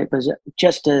for him, it was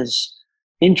just as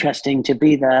interesting to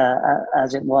be there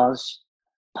as it was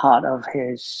part of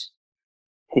his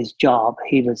job.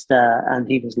 He was there and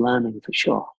he was learning for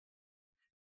sure.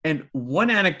 And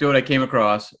one anecdote I came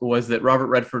across was that Robert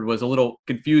Redford was a little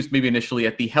confused, maybe initially,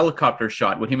 at the helicopter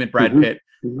shot when him and Brad Pitt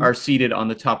are seated on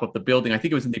the top of the building. I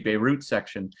think it was in the Beirut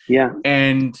section. Yeah.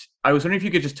 And I was wondering if you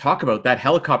could just talk about that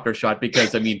helicopter shot,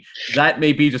 because, I mean, that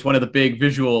may be just one of the big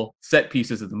visual set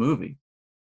pieces of the movie.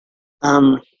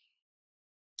 Well,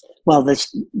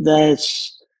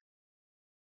 there's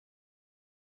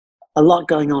a lot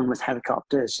going on with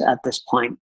helicopters at this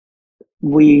point.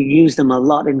 We use them a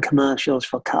lot in commercials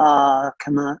for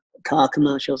car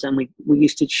commercials, and we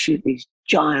used to shoot these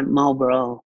giant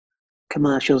Marlboro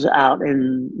commercials out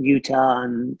in Utah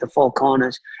and the Four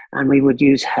Corners, and we would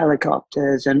use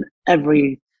helicopters and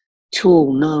every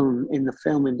tool known in the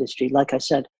film industry, like I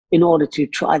said, in order to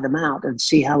try them out and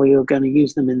see how we were going to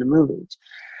use them in the movies.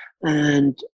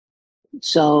 And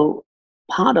so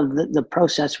part of the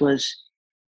process was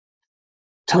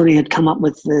Tony had come up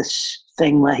with this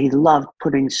thing where he loved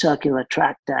putting circular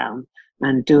track down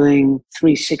and doing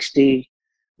 360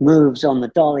 moves on the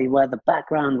dolly where the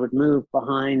background would move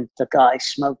behind the guy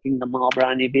smoking the Marlboro,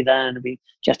 and he'd be there, and it'd be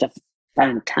just a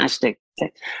fantastic thing.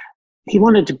 He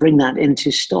wanted to bring that into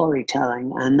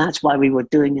storytelling, and that's why we were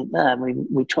doing it there.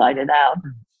 We tried it out.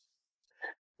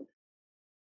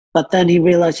 But then he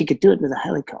realized he could do it with a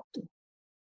helicopter.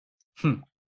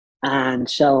 And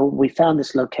so we found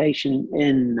this location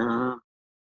in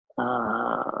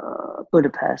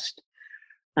Budapest,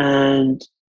 and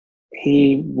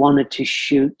he wanted to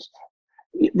shoot.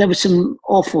 There was some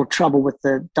awful trouble with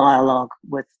the dialogue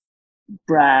with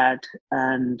Brad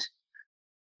and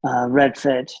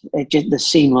Redford. The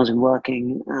scene wasn't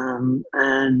working,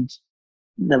 and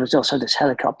there was also this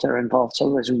helicopter involved, so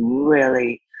it was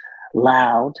really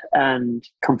loud and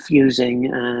confusing,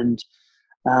 and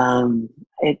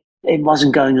it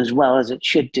wasn't going as well as it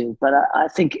should do. But I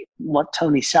think what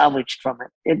Tony salvaged from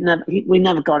it, we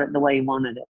never got it the way he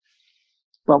wanted it.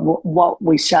 But what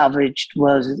we salvaged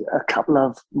was a couple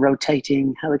of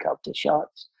rotating helicopter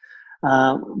shots,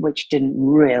 which didn't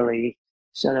really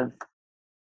sort of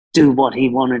do what he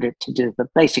wanted it to do. But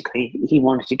basically, he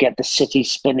wanted to get the city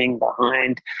spinning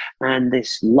behind and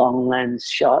this long lens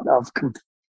shot of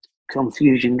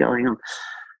confusion going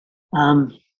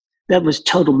on. There was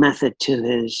total method to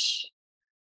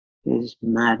his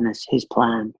madness, his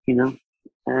plan, you know.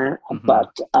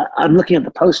 But I'm looking at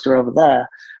the poster over there,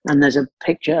 and there's a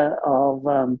picture of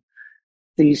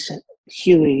these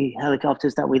Huey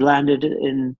helicopters that we landed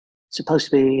in, supposed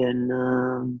to be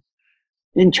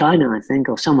in China, I think,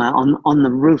 or somewhere on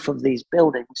the roof of these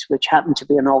buildings, which happened to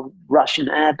be an old Russian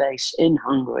air base in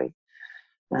Hungary.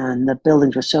 And the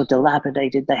buildings were so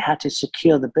dilapidated, they had to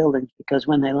secure the buildings, because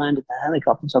when they landed the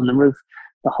helicopters on the roof,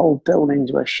 the whole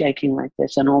buildings were shaking like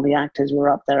this, and all the actors were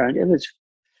up there, and it was.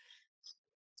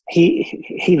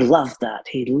 He loved that.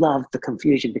 He loved the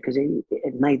confusion, because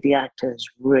it made the actors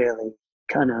really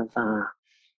kind of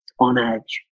on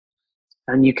edge,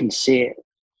 and you can see it.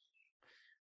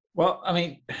 Well, I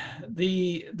mean,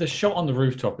 the shot on the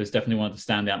rooftop is definitely one of the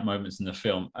standout moments in the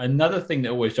film. Another thing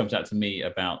that always jumps out to me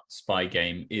about Spy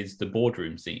Game is the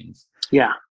boardroom scenes.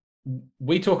 Yeah.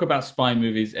 We talk about spy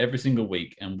movies every single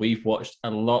week, and we've watched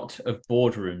a lot of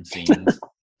boardroom scenes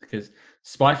because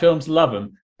spy films love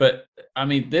them. But I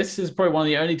mean, this is probably one of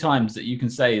the only times that you can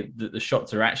say that the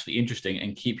shots are actually interesting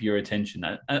and keep your attention.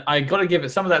 I got to give it,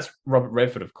 some of that's Robert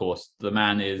Redford, of course. The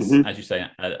man is, as you say,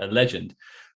 a legend.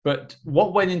 But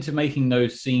what went into making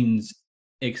those scenes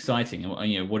exciting?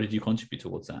 And, you know, what did you contribute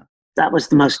towards that? That was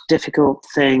the most difficult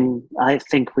thing I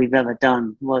think we've ever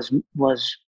done. Was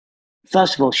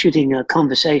first of all shooting a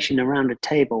conversation around a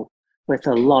table with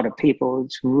a lot of people.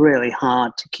 It's really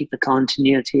hard to keep the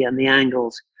continuity and the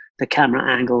angles, the camera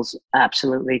angles,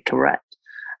 absolutely correct.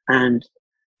 And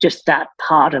just that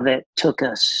part of it took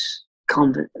us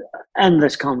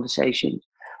endless conversation.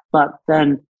 But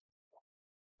then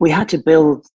we had to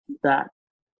build that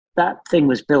thing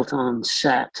was built on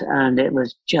set, and it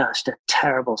was just a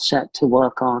terrible set to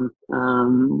work on.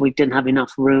 We didn't have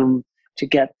enough room to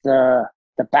get the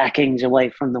backings away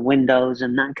from the windows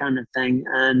and that kind of thing.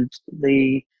 And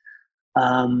the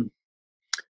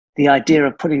idea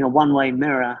of putting a one-way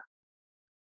mirror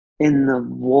in the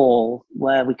wall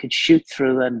where we could shoot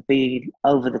through and be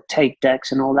over the tape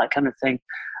decks and all that kind of thing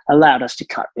allowed us to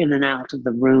cut in and out of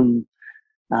the room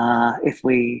if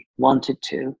we wanted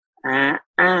to.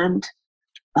 And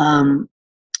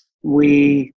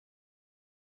we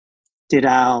did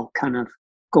our kind of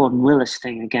Gordon Willis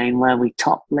thing again, where we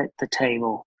top lit the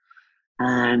table.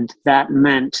 And that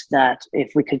meant that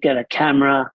if we could get a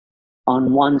camera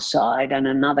on one side and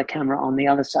another camera on the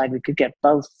other side, we could get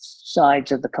both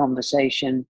sides of the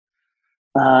conversation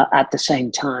at the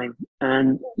same time.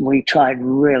 And we tried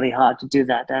really hard to do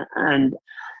that. And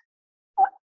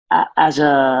as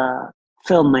a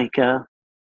filmmaker,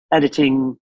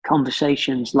 editing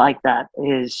conversations like that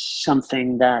is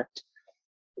something that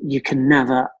you can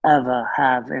never, ever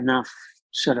have enough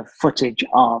sort of footage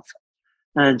of.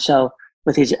 And so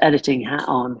with his editing hat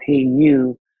on, he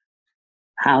knew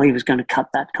how he was going to cut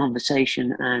that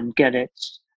conversation and get it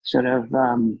sort of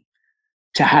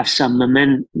to have some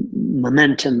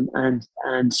momentum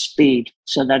and speed,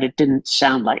 so that it didn't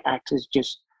sound like actors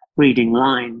just reading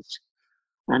lines.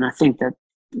 And I think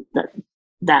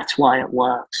that's why it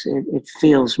works. It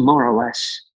feels more or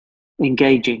less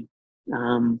engaging.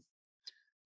 And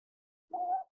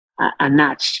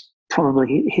that's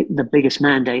probably the biggest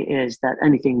mandate, is that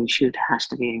anything we shoot has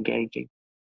to be engaging.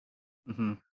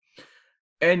 Mm-hmm.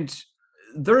 And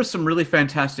there is some really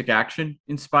fantastic action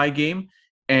in Spy Game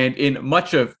and in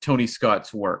much of Tony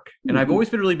Scott's work. And I've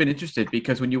always really been interested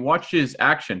because when you watch his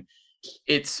action,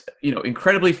 it's, you know,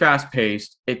 incredibly fast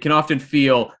paced. It can often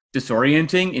feel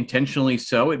disorienting, intentionally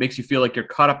so. It makes you feel like you're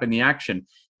caught up in the action.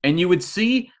 And you would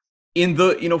see in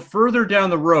the, you know, further down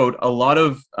the road, a lot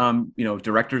of, you know,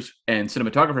 directors and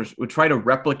cinematographers would try to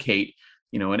replicate,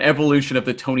 you know, an evolution of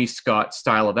the Tony Scott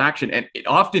style of action. And it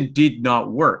often did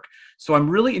not work. So I'm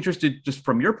really interested, just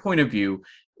from your point of view,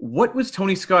 what was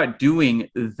Tony Scott doing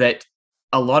that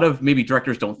a lot of maybe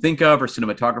directors don't think of or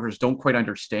cinematographers don't quite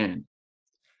understand?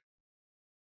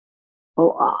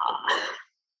 Well,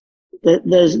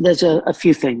 there's a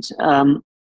few things.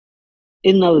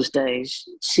 In those days,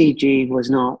 CG was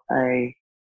not an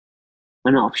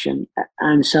option,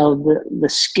 and so the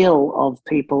skill of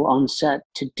people on set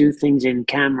to do things in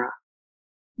camera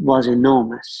was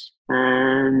enormous.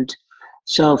 And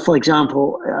so, for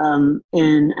example,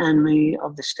 in Enemy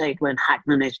of the State, when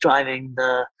Hackman is driving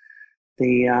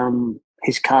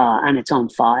his car and it's on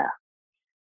fire,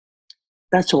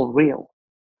 that's all real.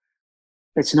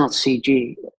 It's not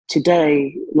CG.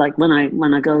 Today, like when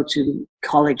I go to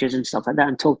colleges and stuff like that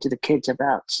and talk to the kids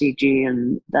about CG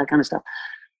and that kind of stuff,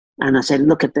 and I say,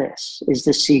 look at this. Is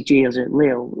this CG or is it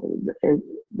real?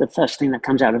 The first thing that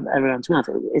comes out of everyone's mouth,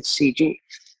 it's CG.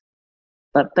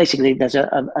 But basically, there's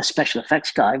a special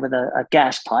effects guy with a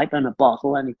gas pipe and a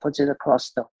bottle, and he puts it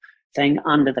across the thing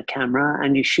under the camera,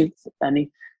 and you shoot. And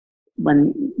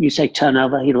when you say turn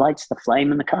over, he lights the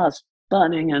flame, and the car's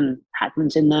burning, and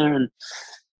Hackman's in there, and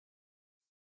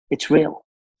it's real.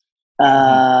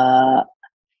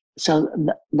 So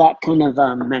that kind of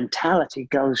mentality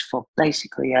goes for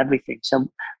basically everything. So,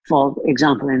 for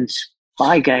example, in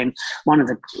Spy Game, one of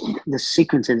the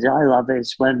sequences I love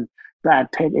is when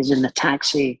Brad Pitt is in the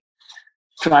taxi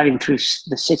driving through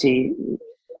the city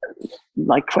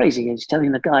like crazy. He's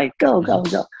telling the guy, go, go,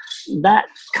 go. That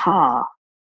car,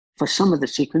 for some of the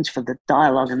sequence, for the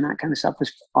dialogue and that kind of stuff,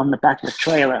 was on the back of the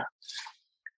trailer.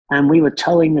 And we were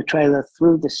towing the trailer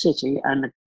through the city,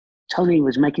 and Tony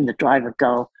was making the driver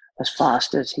go as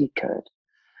fast as he could.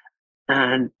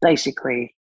 And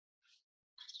basically,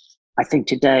 I think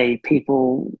today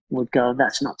people would go,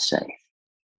 that's not safe.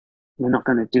 We're not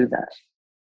going to do that.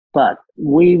 But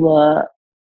we were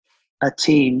a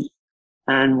team,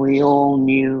 and we all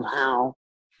knew how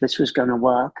this was going to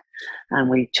work, and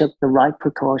we took the right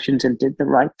precautions and did the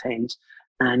right things.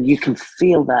 And you can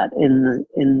feel that in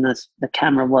the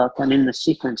camera work and in the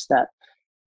sequence, that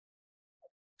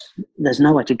there's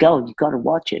nowhere to go. You've got to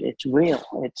watch it. It's real.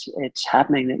 It's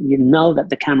happening. You know that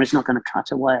the camera's not going to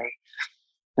cut away,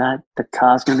 that the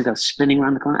car's going to go spinning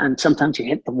around the corner, and sometimes you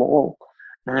hit the wall,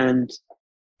 and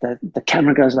the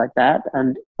camera goes like that,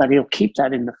 but he'll keep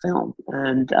that in the film.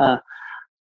 And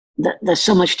there's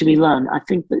so much to be learned. I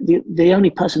think that the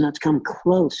only person that's come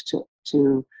close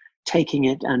to taking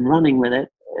it and running with it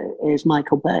is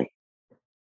Michael Bay.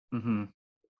 Mm-hmm.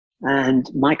 And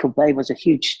Michael Bay was a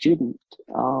huge student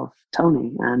of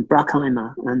Tony and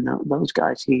Bruckheimer and those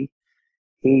guys.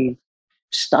 He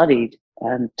studied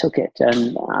and took it,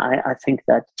 and I think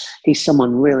that he's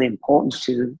someone really important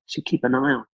to keep an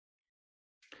eye on.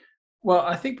 Well,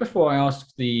 I think before I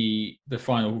ask the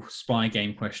final Spy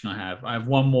Game question I have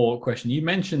one more question. You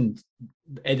mentioned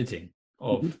editing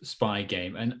of Spy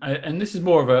Game, and this is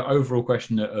more of an overall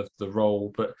question of the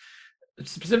role, but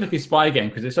specifically Spy Game,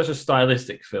 because it's such a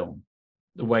stylistic film,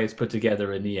 the way it's put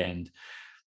together in the end.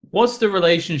 What's the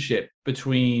relationship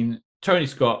between Tony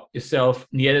Scott, yourself,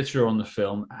 and the editor on the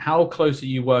film? How close are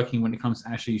you working when it comes to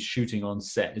actually shooting on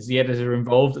set? Is the editor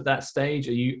involved at that stage?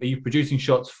 Are you producing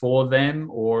shots for them,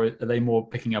 or are they more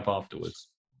picking up afterwards?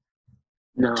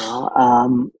 No,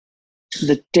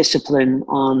 the discipline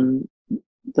on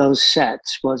those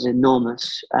sets was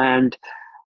enormous. And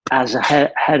as a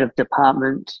head of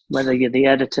department, whether you're the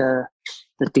editor,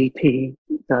 the DP,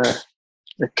 the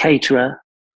caterer,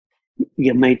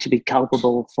 you're made to be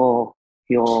culpable for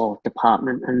your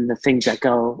department and the things that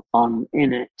go on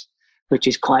in it, which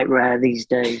is quite rare these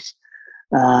days.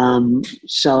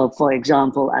 So, for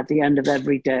example, at the end of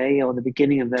every day or the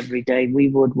beginning of every day, we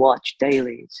would watch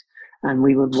dailies, and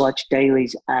we would watch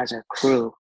dailies as a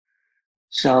crew.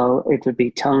 So it would be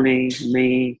Tony,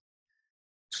 me,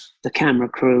 the camera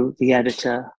crew, the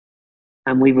editor,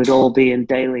 and we would all be in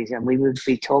dailies, and we would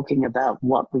be talking about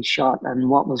what we shot and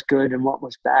what was good and what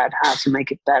was bad, how to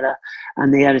make it better.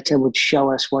 And the editor would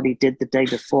show us what he did the day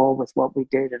before with what we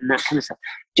did and that kind of stuff.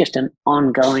 Just an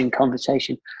ongoing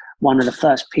conversation. One of the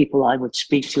first people I would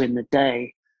speak to in the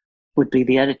day would be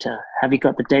the editor. Have you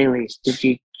got the dailies? Did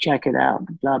you check it out?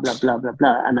 Blah, blah, blah, blah,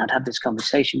 blah. And I'd have this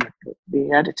conversation with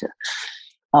the editor.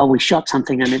 Oh, we shot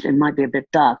something and it might be a bit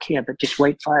dark here, but just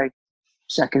wait 5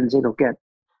 seconds, it'll get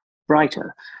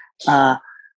brighter.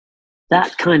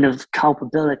 That kind of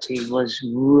culpability was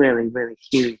really, really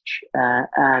huge.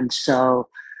 And so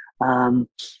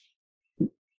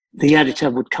the editor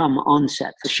would come on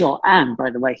set for sure. And by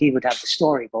the way, he would have the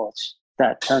storyboards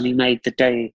that Tony made the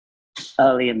day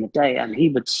early in the day, and he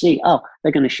would see, oh,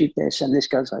 they're going to shoot this and this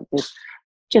goes like this.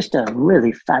 Just a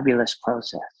really fabulous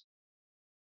process.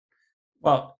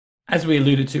 Well, as we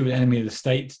alluded to with Enemy of the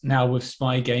State, now with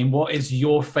Spy Game, what is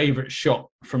your favorite shot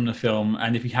from the film?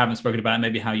 And if you haven't spoken about it,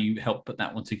 maybe how you helped put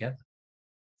that one together.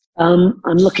 I'm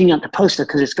looking at the poster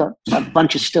because it's got a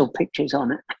bunch of still pictures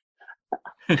on it.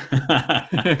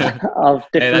 Of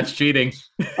hey, that's cheating.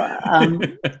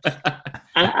 And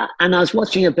I was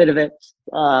watching a bit of it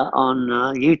on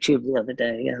YouTube the other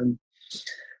day.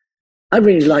 I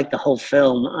really like the whole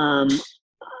film.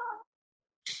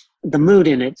 The mood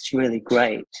in it's really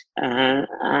great,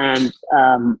 and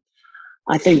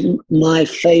I think my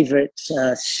favorite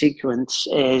sequence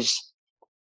is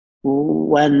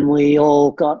when we all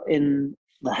got in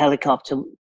the helicopter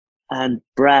and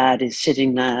Brad is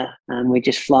sitting there and we're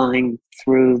just flying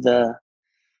through the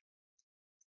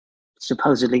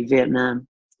supposedly Vietnam.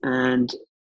 And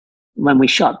when we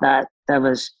shot that, there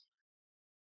was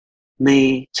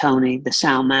me, Tony, the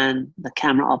sound man, the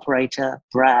camera operator,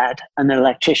 Brad, an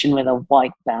electrician with a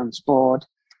white bounce board.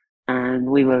 And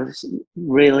we were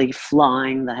really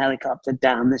flying the helicopter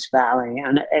down this valley.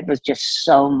 And it was just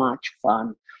so much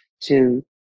fun to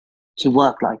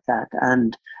work like that.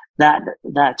 And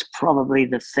that's probably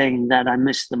the thing that I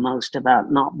miss the most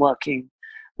about not working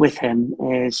with him,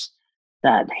 is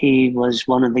that he was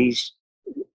one of these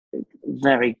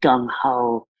very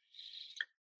gung-ho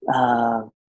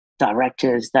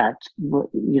directors that,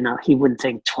 you know, he wouldn't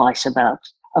think twice about,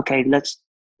 okay, let's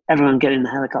everyone get in the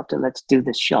helicopter, let's do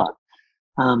this shot.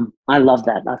 I love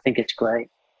that. I think it's great.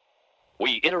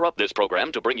 We interrupt this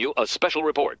program to bring you a special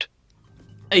report.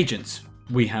 Agents,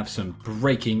 we have some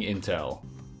breaking intel.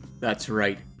 That's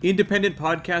right. Independent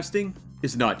podcasting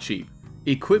is not cheap.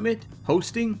 Equipment,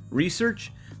 hosting,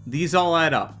 research, these all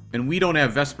add up, and we don't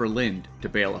have Vesper Lind to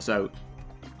bail us out.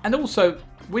 And also,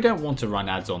 we don't want to run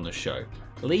ads on the show.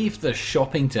 Leave the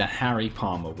shopping to Harry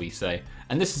Palmer, we say.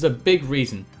 And this is a big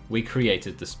reason we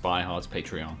created the SpyHards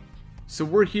Patreon. So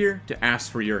we're here to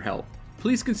ask for your help.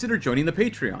 Please consider joining the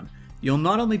Patreon. You'll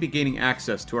not only be gaining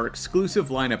access to our exclusive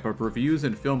lineup of reviews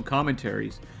and film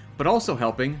commentaries, but also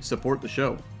helping support the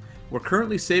show. We're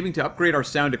currently saving to upgrade our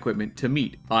sound equipment to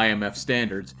meet IMF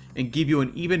standards and give you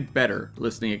an even better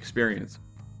listening experience.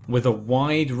 With a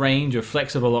wide range of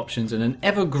flexible options and an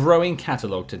ever-growing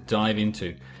catalogue to dive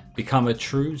into, become a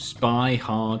true Spy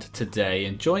Hard today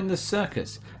and join the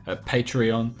circus at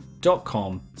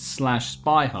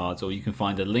patreon.com/spyhards, or you can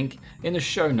find a link in the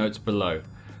show notes below.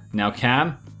 Now,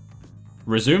 Cam,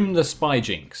 resume the spy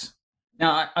jinx.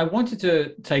 Now, I wanted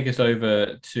to take us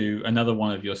over to another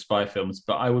one of your spy films,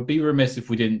 but I would be remiss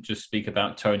if we didn't just speak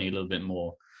about Tony a little bit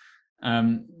more.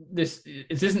 Spy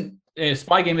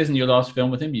Game isn't your last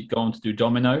film with him. You'd go on to do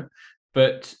Domino,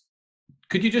 but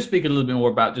could you just speak a little bit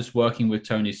more about just working with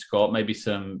Tony Scott, maybe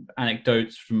some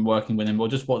anecdotes from working with him, or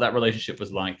just what that relationship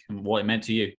was like and what it meant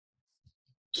to you?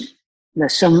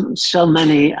 There's so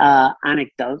many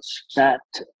anecdotes that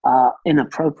are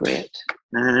inappropriate,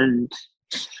 and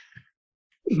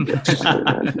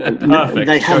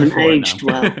they haven't aged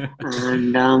well.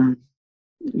 And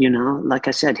you know, like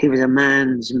I said, he was a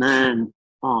man's man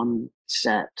on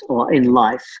set or in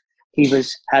life. He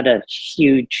had a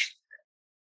huge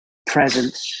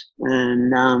presence,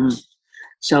 and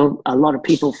so a lot of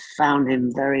people found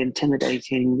him very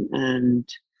intimidating and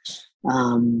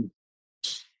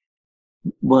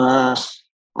were,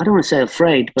 I don't want to say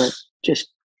afraid, but just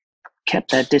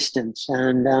kept their distance.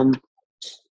 And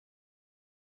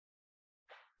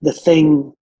the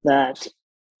thing that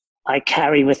I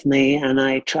carry with me, and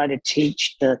I try to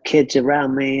teach the kids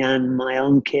around me and my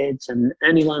own kids and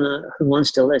anyone who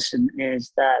wants to listen,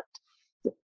 is that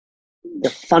the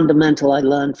fundamental I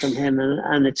learned from him,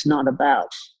 and it's not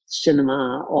about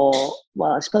cinema, or,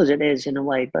 well, I suppose it is in a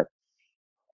way, but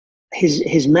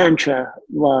his mantra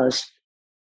was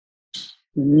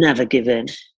never give in.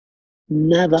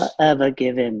 Never, ever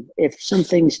give in. If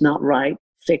something's not right,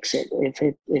 fix it.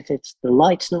 If it's the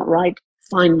light's not right,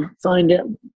 find it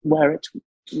where it's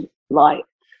light.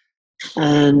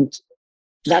 And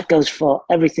that goes for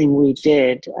everything we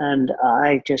did. And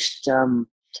I just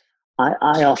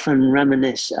I often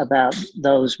reminisce about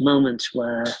those moments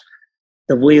where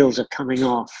the wheels are coming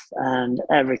off and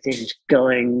everything's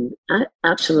going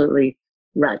absolutely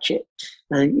ratchet.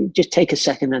 And you just take a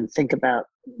second and think about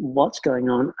what's going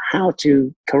on, how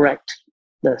to correct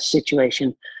the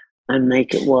situation and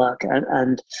make it work.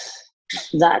 And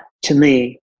that, to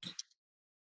me,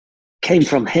 came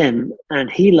from him. And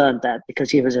he learned that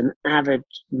because he was an avid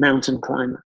mountain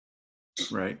climber.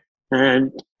 Right.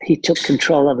 And he took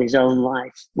control of his own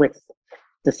life with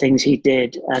the things he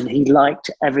did. And he liked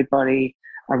everybody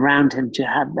around him to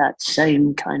have that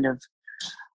same kind of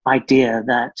idea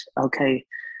that, okay,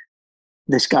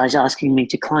 this guy's asking me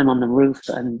to climb on the roof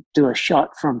and do a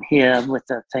shot from here with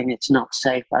the thing. It's not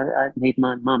safe. I need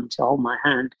my mum to hold my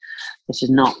hand. This is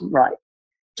not right.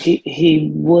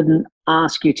 He wouldn't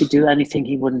ask you to do anything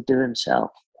he wouldn't do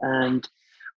himself. And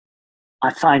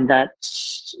I find that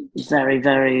very,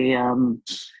 very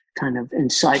kind of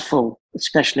insightful,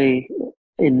 especially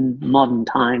in modern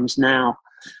times now,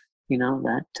 you know,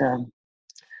 that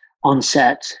on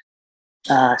set,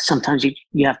 sometimes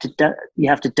you have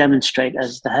to demonstrate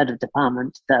as the head of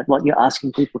department that what you're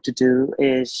asking people to do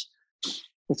is,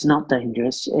 it's not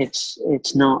dangerous,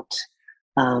 it's not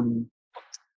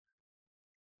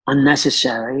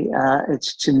unnecessary,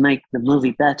 it's to make the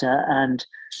movie better. And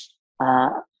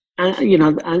you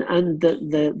know, and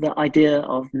the idea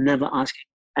of never asking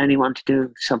anyone to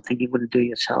do something you wouldn't do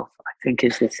yourself, I think,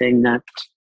 is the thing that,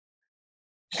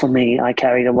 for me, I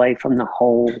carried away from the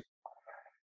whole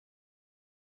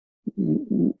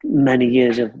many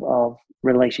years of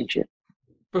relationship.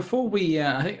 Before we,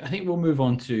 I think we'll move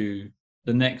on to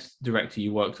the next director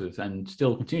you worked with and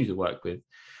still continue to work with,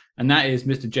 and that is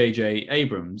Mr. J.J.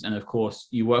 Abrams. And of course,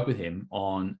 you work with him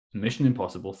on Mission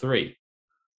Impossible 3.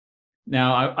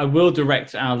 Now, I will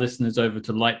direct our listeners over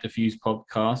to Light the Fuse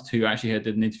podcast, who actually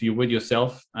did an interview with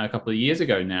yourself a couple of years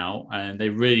ago now, and they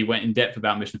really went in depth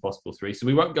about Mission Impossible 3. So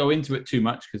we won't go into it too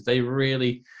much because they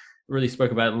really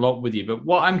spoke about it a lot with you. But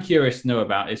what I'm curious to know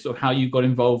about is sort of how you got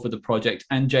involved with the project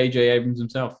and J.J. Abrams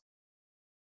himself.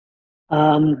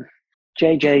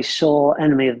 J.J. saw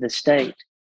Enemy of the State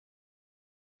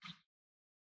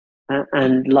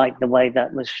and liked the way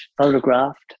that was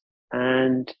photographed,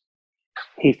 and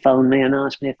he phoned me and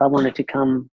asked me if I wanted to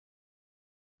come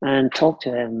and talk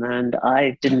to him, and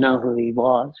I didn't know who he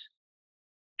was.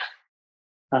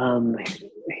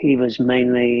 He was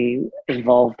mainly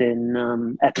involved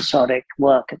in episodic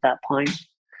work at that point.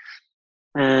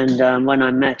 And when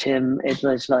I met him, it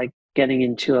was like getting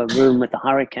into a room with a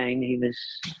hurricane. He was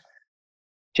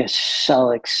just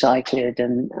so excited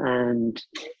and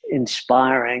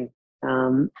inspiring.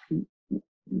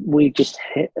 We just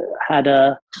had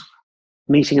a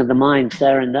meeting of the minds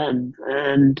there and then.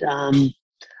 And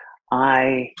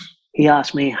he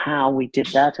asked me how we did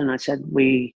that, and I said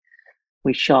we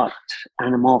shot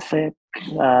anamorphic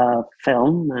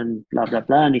film and blah blah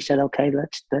blah. And he said, "Okay,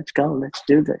 let's go, let's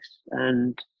do this."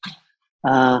 And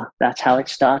that's how it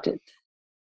started.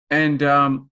 And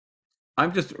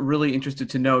I'm just really interested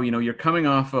to know, you know, you're coming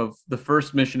off of the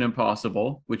first Mission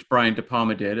Impossible, which Brian De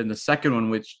Palma did, and the second one,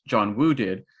 which John Woo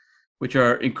did, which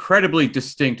are incredibly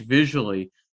distinct visually.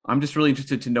 I'm just really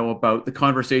interested to know about the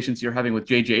conversations you're having with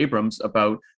J.J. Abrams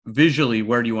about visually,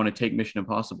 where do you want to take Mission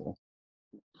Impossible?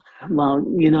 Well,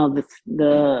 you know,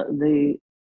 the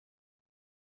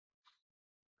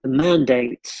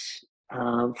mandates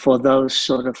for those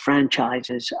sort of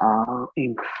franchises are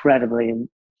incredibly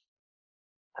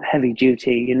heavy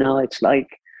duty. You know, it's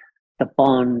like the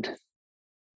Bond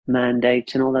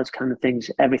mandates and all those kind of things.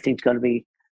 Everything's got to be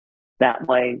that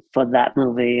way for that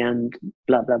movie and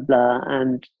blah blah blah.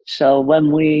 And so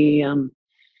when we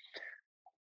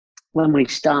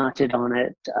started on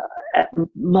it,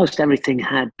 most everything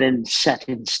had been set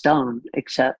in stone,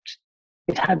 except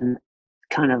it hadn't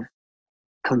kind of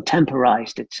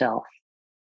contemporized itself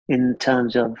in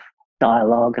terms of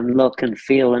dialogue and look and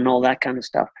feel and all that kind of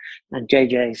stuff. And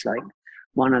JJ's like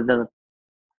one of the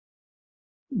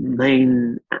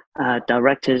main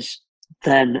directors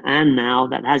then and now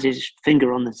that has his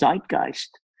finger on the zeitgeist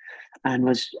and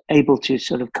was able to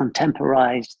sort of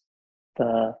contemporize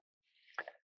the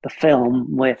film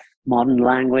with modern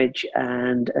language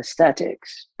and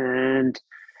aesthetics. And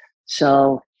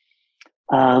so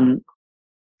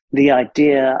the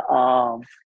idea of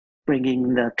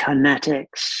bringing the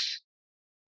kinetics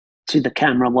to the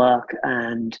camera work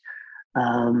and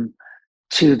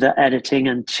to the editing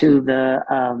and to the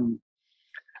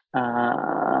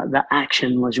the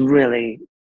action was really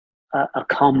a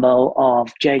combo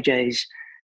of JJ's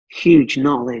huge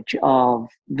knowledge of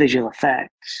visual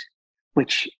effects,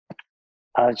 which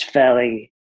I was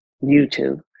fairly new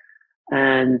to,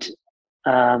 and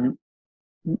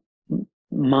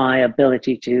my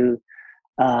ability to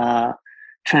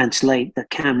translate the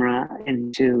camera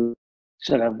into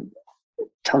sort of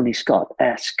Tony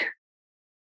Scott-esque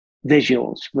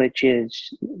visuals, which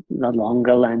is the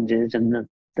longer lenses and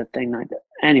the thing like that.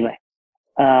 Anyway,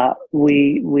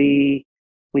 we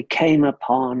came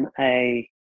upon a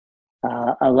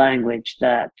language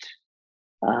that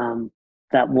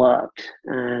that worked,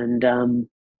 and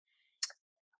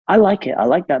I like it. I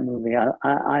like that movie.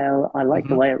 I like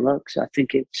the way it looks. I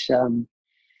think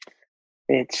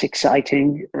it's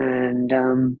exciting, and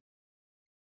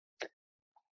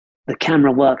the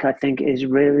camera work, I think, is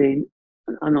really.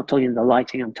 I'm not talking the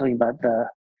lighting. I'm talking about the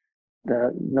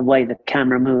way the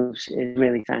camera moves is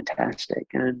really fantastic,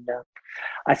 and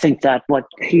I think that what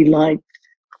he liked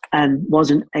and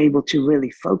wasn't able to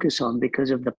really focus on because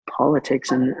of the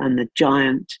politics and the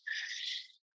giant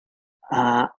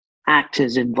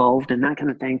actors involved and that kind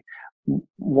of thing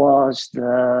was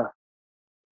the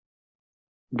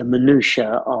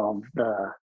minutia of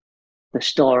the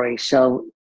story. So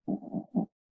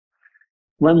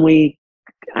when we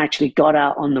actually got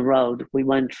out on the road, we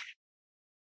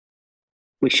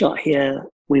shot here,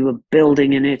 we were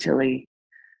building in Italy,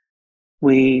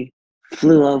 we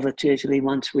flew over to Italy.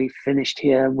 Once we finished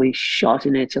here, we shot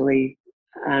in Italy,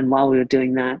 and while we were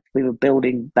doing that, we were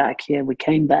building back here. We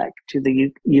came back to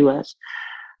the US,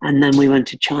 and then we went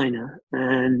to China,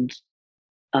 and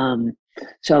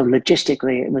so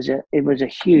logistically it was a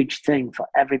huge thing for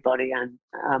everybody. And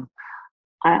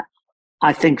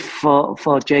I think for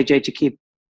JJ to keep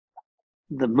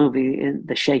the movie in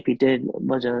the shape he did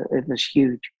was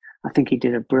huge. I think he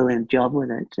did a brilliant job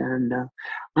with it, and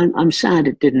I'm sad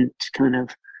it didn't kind of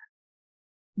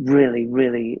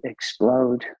really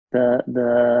explode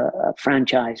the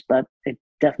franchise, but it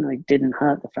definitely didn't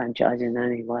hurt the franchise in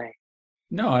any way.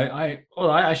 No, I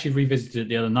actually revisited it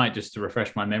the other night just to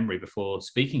refresh my memory before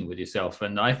speaking with yourself,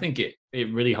 and I think it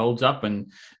really holds up.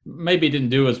 And maybe it didn't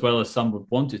do as well as some would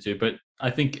want it to, but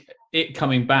I think it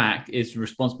coming back is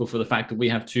responsible for the fact that we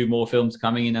have 2 more films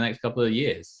coming in the next couple of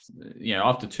years. You know,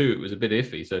 after 2, it was a bit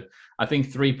iffy, so I think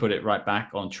 3 put it right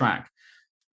back on track.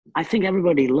 I think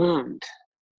everybody learned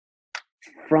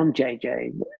from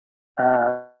JJ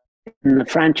within the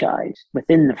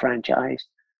franchise,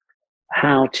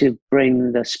 how to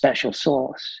bring the special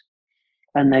sauce,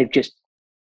 and they've just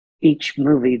each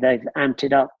movie they've amped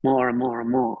it up more and more and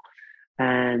more,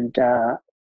 and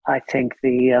I think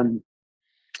the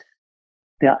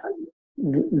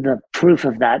proof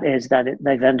of that is that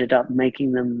they've ended up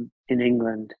making them in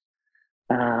England,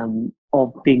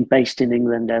 or being based in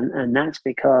England, and that's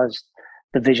because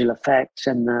the visual effects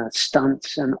and the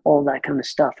stunts and all that kind of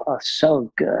stuff are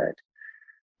so good.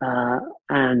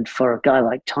 And for a guy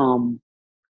like Tom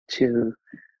to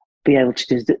be able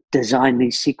to design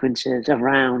these sequences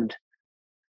around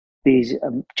these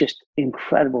just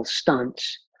incredible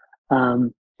stunts,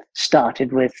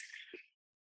 started with,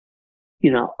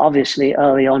 obviously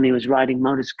early on he was riding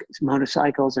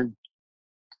motorcycles and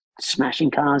smashing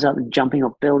cars up and jumping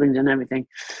up buildings and everything.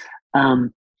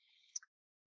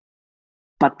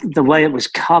 But the way it was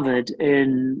covered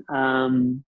in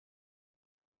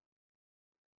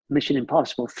Mission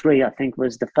Impossible 3, I think,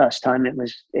 was the first time it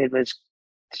was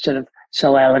sort of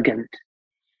so elegant,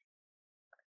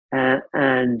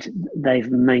 and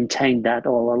they've maintained that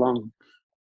all along.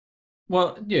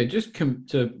 Well, yeah, just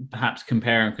to perhaps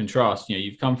compare and contrast,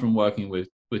 you've come from working with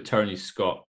Tony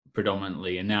Scott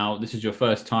predominantly, and now this is your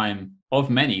first time of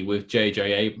many with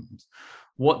J.J. Abrams.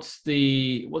 What's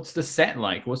the set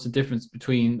like? What's the difference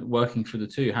between working for the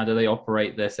two? How do they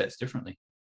operate their sets differently?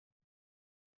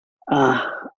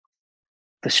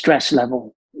 The stress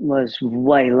level was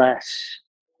way less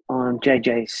on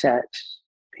JJ's sets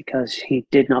because he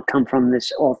did not come from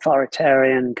this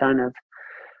authoritarian kind of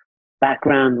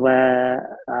background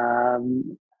where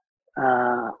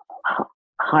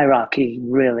hierarchy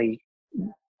really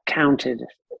counted,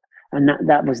 and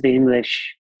that was the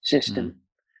English system.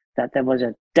 That there was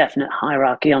a definite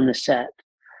hierarchy on the set,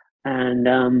 and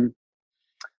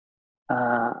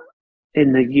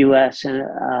in the US,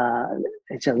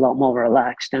 it's a lot more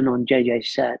relaxed. And on JJ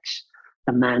sets,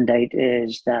 the mandate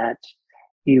is that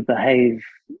you behave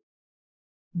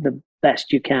the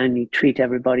best you can. You treat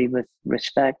everybody with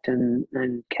respect and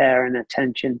care and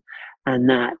attention, and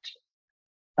that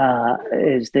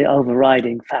is the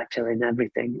overriding factor in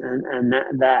everything. And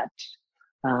that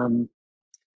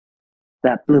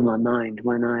that blew my mind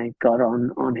when I got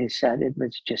on his set. It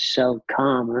was just so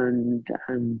calm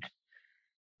and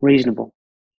reasonable.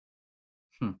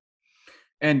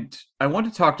 And I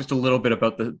want to talk just a little bit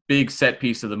about the big set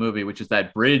piece of the movie, which is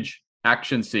that bridge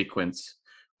action sequence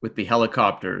with the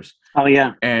helicopters. Oh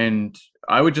yeah. And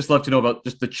I would just love to know about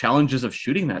just the challenges of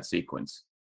shooting that sequence.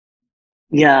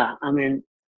 Yeah, I mean,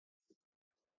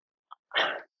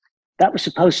 that was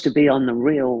supposed to be on the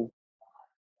real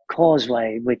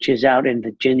causeway, which is out in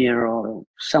Virginia or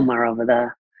somewhere over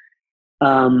there.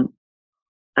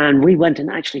 And we went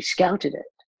and actually scouted it.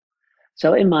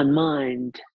 So in my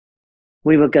mind,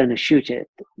 we were going to shoot it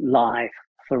live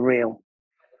for real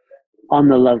on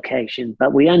the location,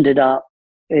 but we ended up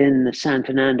in the San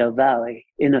Fernando Valley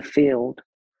in a field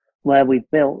where we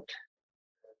built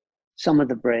some of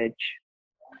the bridge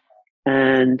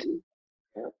and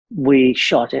we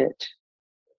shot it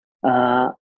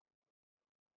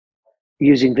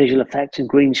using visual effects and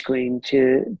green screen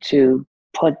to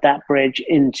put that bridge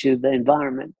into the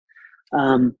environment.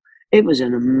 It was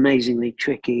an amazingly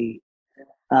tricky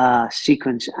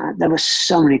sequence. There were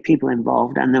so many people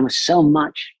involved and there was so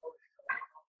much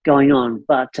going on,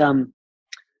 but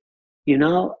you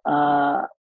know,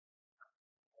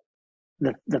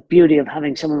 the beauty of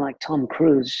having someone like Tom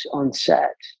Cruise on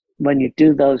set when you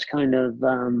do those kind of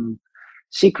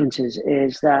sequences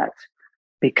is that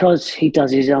because he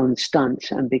does his own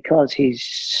stunts and because he's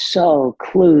so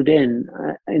clued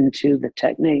into the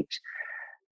techniques,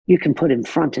 you can put him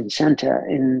front and center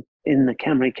in the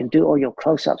camera. You can do all your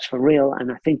close-ups for real,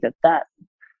 and I think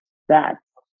that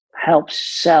helps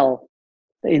sell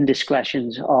the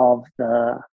indiscretions of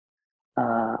the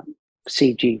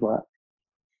CG work.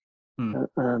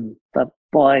 But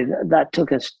boy, that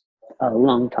took us a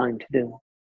long time to do.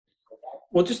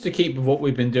 Well, just to keep with what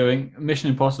we've been doing, Mission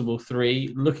Impossible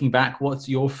 3, looking back, what's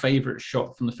your favorite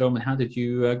shot from the film and how did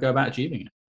you go about achieving it?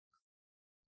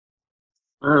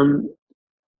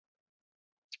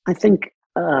 I think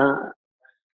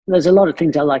there's a lot of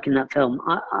things I like in that film.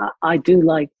 I do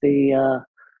like the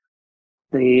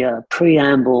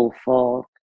preamble for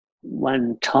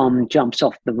when Tom jumps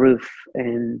off the roof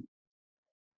in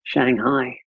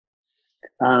Shanghai.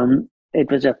 It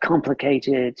was a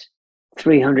complicated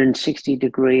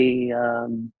 360-degree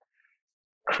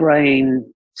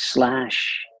crane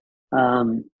slash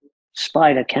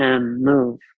spider cam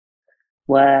move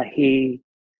where he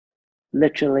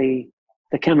literally,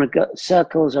 the camera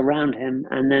circles around him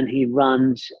and then he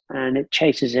runs and it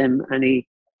chases him and he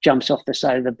jumps off the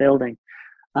side of the building.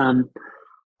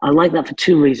 I like that for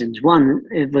two reasons.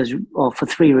 For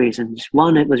three reasons.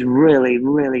 One, it was really,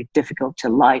 really difficult to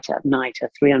light at night, a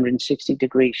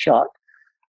 360-degree shot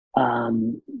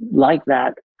like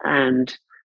that. And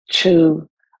two,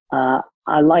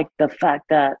 I like the fact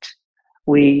that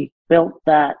we built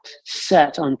that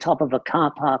set on top of a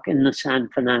car park in the San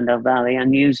Fernando Valley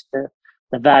and used the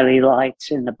valley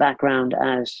lights in the background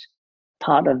as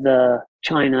part of the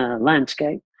China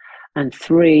landscape. And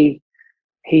three,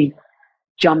 he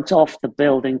jumped off the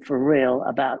building for real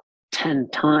about 10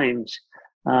 times,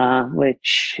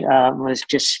 which was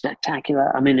just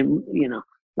spectacular. I mean,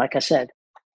 like I said,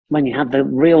 when you have the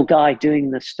real guy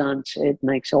doing the stunts, it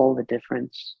makes all the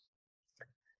difference.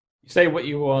 You say what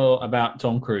you will about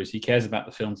Tom Cruise. He cares about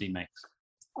the films he makes.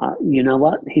 You know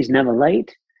what? He's never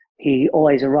late. He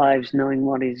always arrives knowing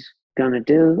what he's going to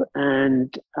do.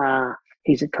 And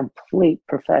he's a complete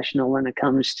professional when it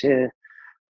comes to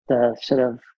the sort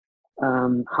of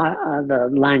the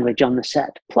language on the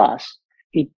set. Plus,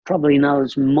 he probably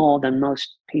knows more than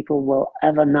most people will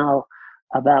ever know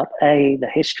about A, the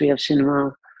history of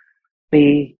cinema,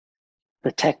 B,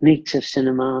 the techniques of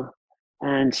cinema,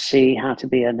 and C, how to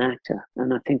be an actor.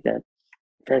 And I think that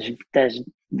there's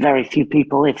very few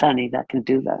people, if any, that can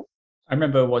do that. I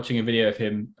remember watching a video of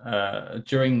him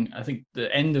during, I think,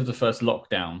 the end of the first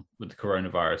lockdown with the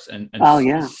coronavirus and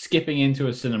skipping into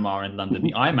a cinema in London,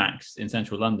 the IMAX in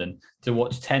central London, to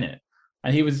watch Tenet.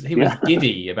 And he was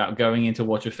giddy about going in to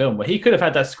watch a film where he could have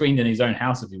had that screened in his own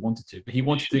house if he wanted to, but he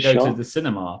wanted to go to the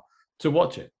cinema to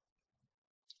watch it.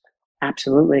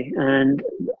 Absolutely. And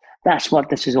that's what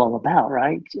this is all about,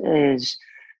 right? Is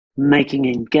making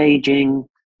engaging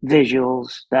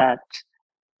visuals that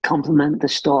complement the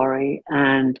story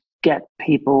and get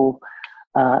people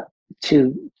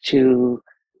to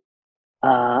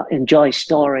enjoy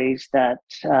stories that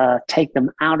take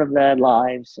them out of their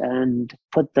lives and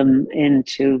put them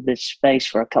into this space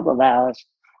for a couple of hours,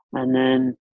 and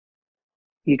then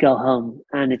you go home,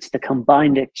 and it's the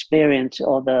combined experience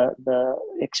or the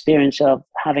experience of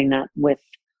having that with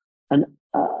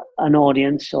an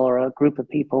audience or a group of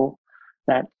people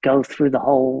that go through the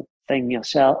whole thing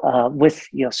yourself with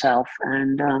yourself,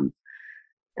 and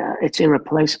it's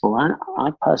irreplaceable.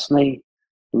 I personally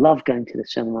love going to the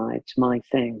cinema. It's my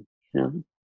thing, you know.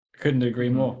 Couldn't agree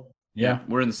more. Yeah,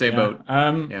 we're in the same boat.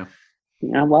 Yeah,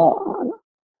 well,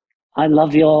 I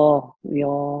love your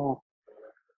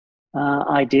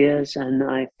ideas, and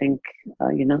I think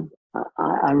you know,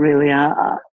 I really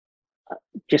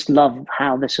just love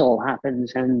how this all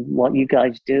happens and what you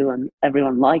guys do and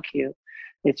everyone like you.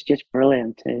 It's just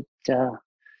brilliant.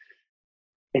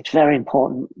 It's very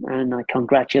important, and I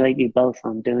congratulate you both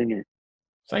on doing it.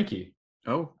 Thank you.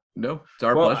 Oh no, it's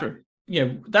our pleasure.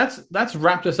 Yeah, that's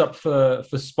wrapped us up for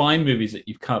spy movies that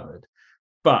you've covered,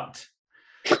 but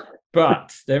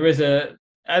there is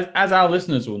as our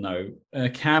listeners will know,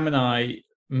 Cam and I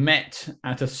met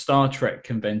at a Star Trek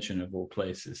convention of all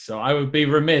places. So I would be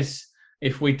remiss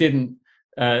if we didn't,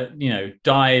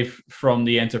 dive from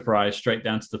the Enterprise straight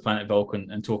down to the planet Vulcan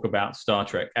and talk about Star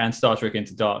Trek and Star Trek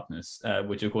Into Darkness,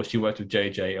 which of course you worked with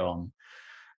JJ on.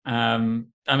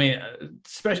 I mean,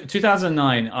 especially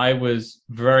 2009, I was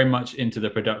very much into the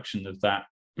production of that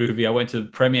movie. I went to the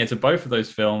premieres of both of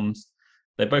those films.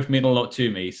 They both mean a lot to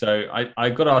me. So I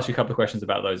got to ask you a couple of questions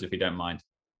about those, if you don't mind.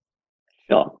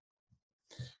 Sure.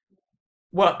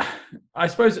 Well, I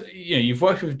suppose, you've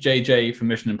worked with JJ for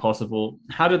Mission Impossible.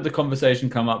 How did the conversation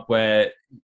come up where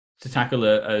to tackle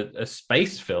a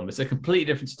space film? It's a completely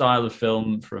different style of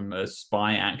film from a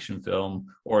spy action film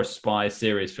or a spy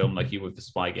series film like you would the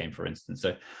Spy Game, for instance.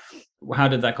 So how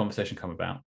did that conversation come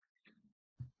about?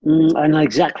 I know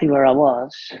exactly where I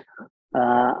was.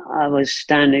 I was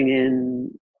standing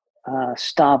in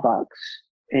Starbucks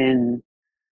in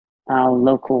our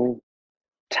local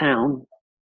town.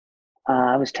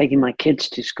 I was taking my kids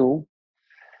to school,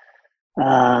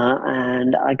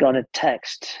 and I got a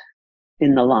text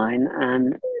in the line,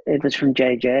 and it was from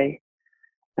JJ,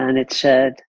 and it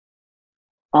said,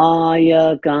 "Are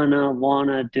you gonna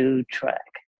wanna do Trek?"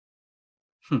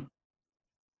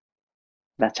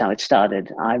 That's how it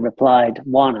started. I replied,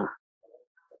 "Wanna."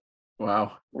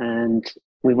 Wow. And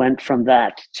we went from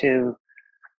that to,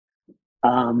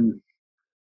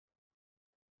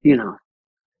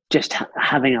 just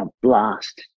having a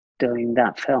blast doing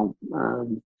that film.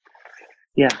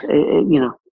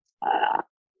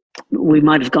 We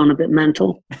might have gone a bit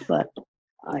mental, but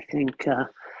I think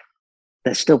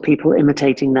there's still people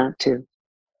imitating that too.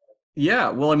 Yeah,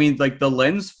 well, I mean, like the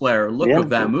lens flare look of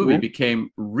that movie became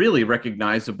really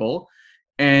recognizable,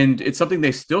 and it's something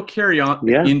they still carry on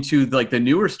into like the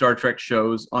newer Star Trek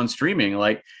shows on streaming.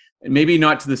 Like maybe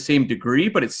not to the same degree,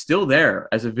 but it's still there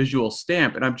as a visual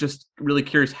stamp. And I'm just really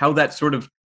curious how did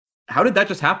that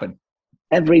just happen?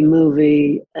 Every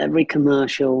movie, every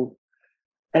commercial,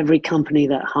 every company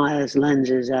that hires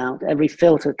lenses out, every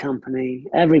filter company,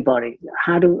 everybody.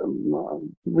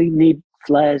 We need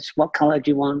flares? What color do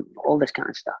you want? All this kind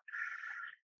of stuff.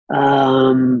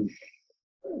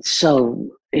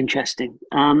 So interesting.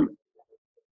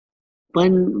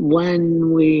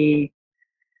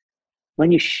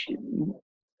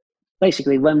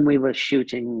 Basically when we were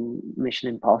shooting Mission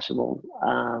Impossible,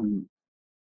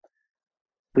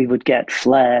 we would get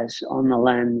flares on the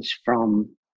lens from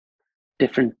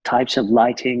different types of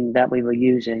lighting that we were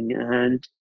using, and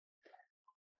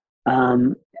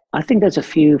I think there's a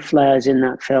few flares in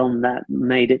that film that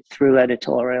made it through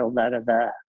editorial that are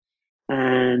there.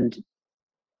 And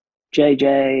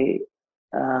JJ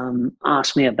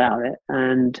asked me about it,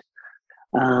 and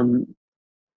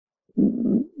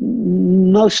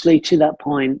mostly to that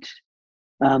point,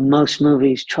 most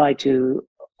movies try to,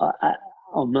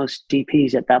 or most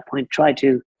DPs at that point, try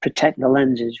to protect the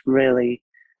lenses really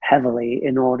heavily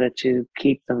in order to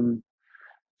keep them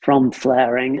from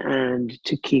flaring and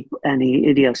to keep any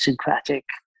idiosyncratic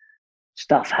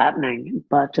stuff happening.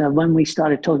 But when we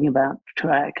started talking about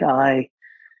Trek, I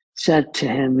said to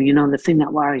him, the thing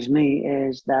that worries me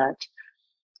is that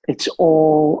it's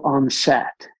all on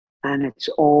set and it's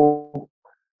all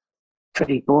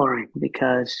pretty boring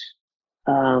because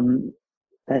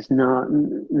there's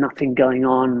nothing going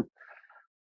on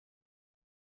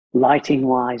lighting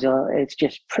wise, or it's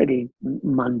just pretty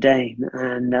mundane.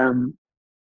 And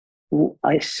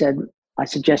I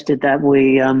suggested that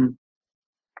we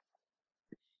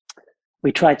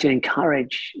try to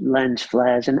encourage lens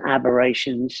flares and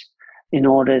aberrations in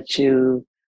order to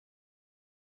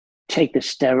take the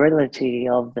sterility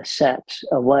of the sets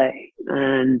away.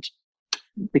 And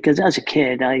because as a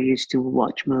kid, I used to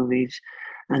watch movies,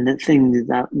 and the thing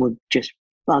that would just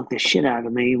bug the shit out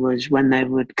of me was when they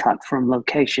would cut from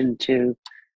location to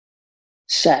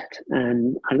set,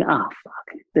 and I go, oh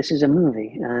fuck, this is a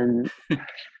movie. And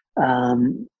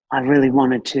I really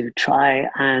wanted to try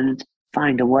and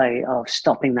find a way of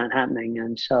stopping that happening.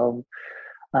 And so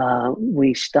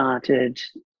we started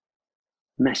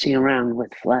messing around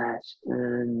with flares,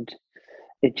 and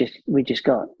we just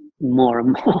got more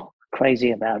and more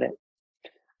crazy about it.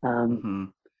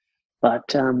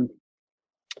 But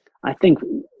I think,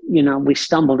 we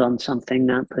stumbled on something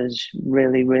that was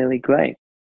really, really great.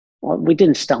 Well, we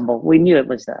didn't stumble. We knew it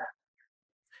was there.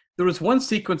 There was one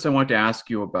sequence I wanted to ask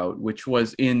you about, which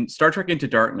was in Star Trek Into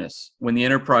Darkness, when the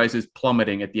Enterprise is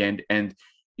plummeting at the end, and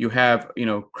you have,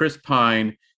 Chris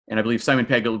Pine and I believe Simon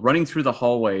Pegg running through the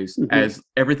hallways as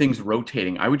everything's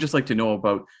rotating. I would just like to know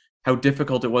about how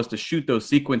difficult it was to shoot those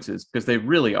sequences, because they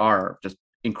really are just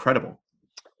incredible.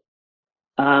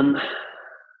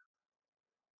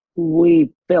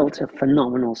 We built a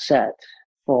phenomenal set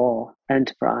for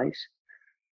Enterprise,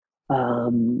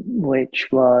 which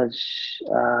was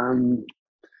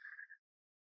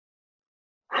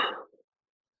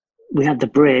we had the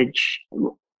bridge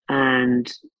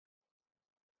and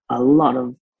a lot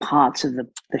of parts of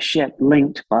the ship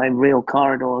linked by real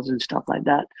corridors and stuff like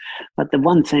that. But the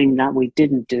one thing that we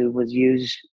didn't do was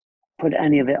put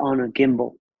any of it on a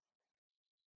gimbal,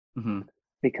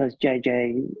 because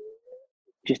JJ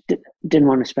just didn't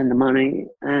want to spend the money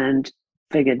and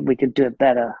figured we could do it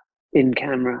better in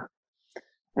camera.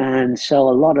 And so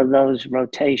a lot of those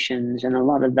rotations and a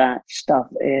lot of that stuff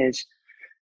is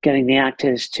getting the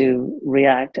actors to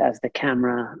react as the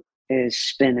camera is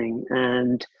spinning.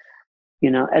 And,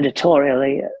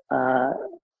 editorially,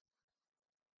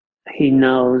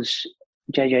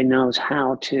 JJ knows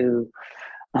how to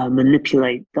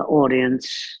manipulate the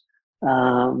audience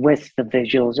with the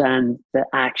visuals and the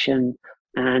action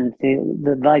and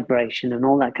the vibration and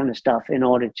all that kind of stuff in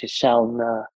order to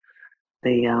sell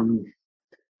the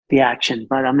action.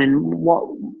 But I mean,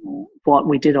 what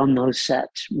we did on those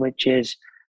sets, which is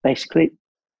basically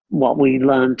what we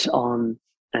learned on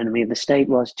Enemy of the State,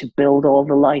 was to build all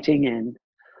the lighting in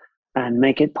and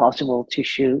make it possible to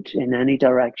shoot in any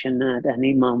direction at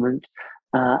any moment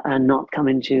and not come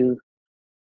into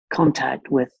contact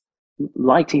with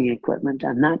lighting equipment.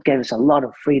 And that gave us a lot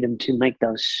of freedom to make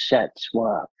those sets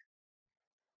work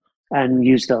and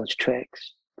use those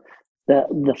tricks.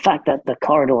 The fact that the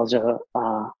corridors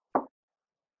are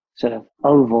sort of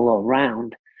oval or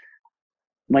round,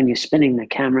 when you're spinning the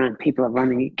camera and people are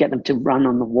running, you get them to run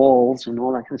on the walls and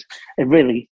all that kind of stuff. It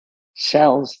really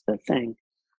sells the thing.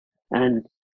 And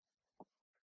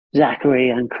Zachary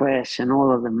and Chris and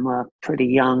all of them were pretty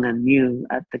young and new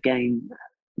at the game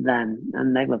then,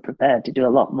 and they were prepared to do a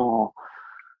lot more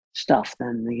stuff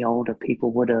than the older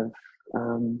people would have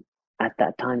at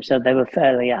that time. So they were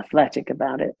fairly athletic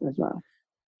about it as well.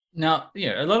 Now,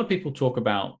 a lot of people talk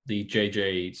about the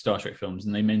JJ Star Trek films,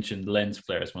 and they mentioned lens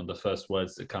flare as one of the first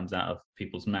words that comes out of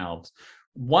people's mouths.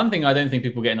 One thing I don't think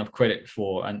people get enough credit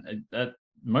for, and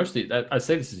mostly, I'd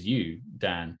say this is you,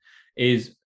 Dan,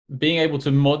 is being able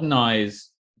to modernize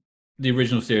the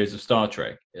original series of Star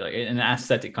Trek, like in an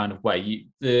aesthetic kind of way.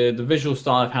 The visual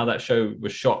style of how that show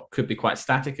was shot could be quite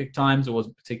static at times, or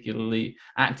wasn't particularly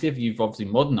active. You've obviously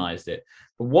modernized it,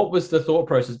 but what was the thought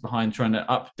process behind trying to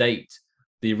update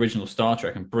the original Star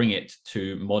Trek and bring it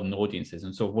to modern audiences?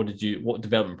 And so what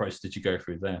development process did you go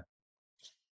through there?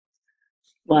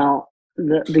 Well,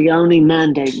 the only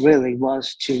mandate really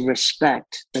was to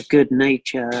respect the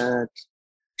good-natured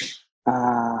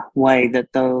way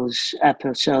that those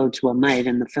episodes were made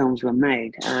and the films were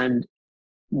made, and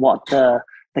what the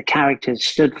characters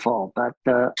stood for. But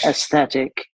the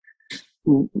aesthetic,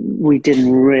 we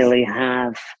didn't really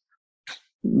have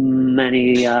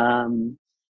many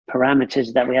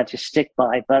parameters that we had to stick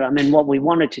by. But I mean, what we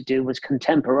wanted to do was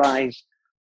contemporize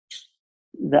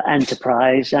the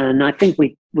Enterprise, and I think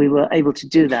we were able to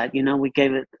do that. We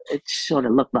gave it sort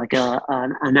of looked like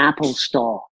an Apple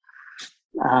store,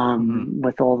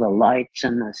 with all the lights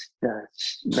and the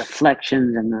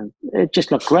reflections, and it just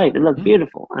looked great. It looked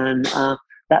beautiful, and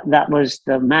that was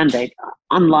the mandate.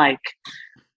 Unlike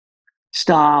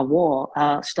Star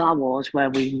Wars, where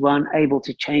we weren't able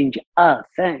to change a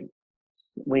thing,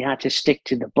 we had to stick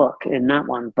to the book in that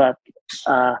one. But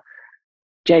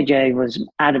JJ was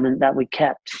adamant that we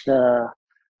kept the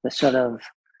sort of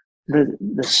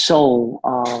the soul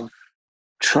of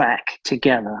Trek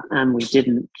together, and we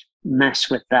didn't mess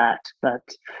with that. But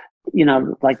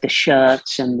like the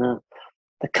shirts and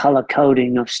the color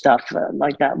coding of stuff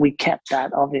like that, we kept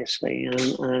that, obviously,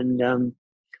 and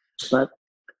but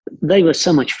they were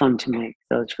so much fun to make,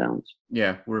 those films.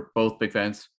 Yeah, we're both big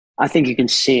fans. I think you can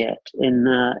see it in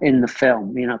the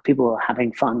film. People are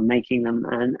having fun making them,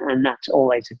 and that's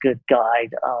always a good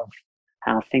guide of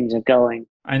how things are going.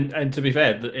 And to be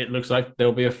fair, it looks like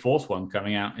there'll be a fourth one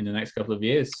coming out in the next couple of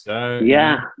years. So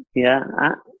Yeah,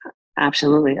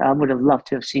 absolutely. I would have loved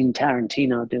to have seen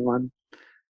Tarantino do one.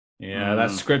 yeah,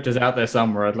 that script is out there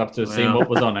somewhere. I'd love to have seen Well. what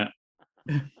was on it.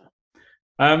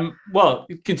 Well,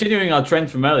 continuing our trend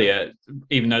from earlier,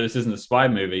 even though this isn't a spy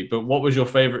movie, but what was your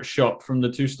favorite shot from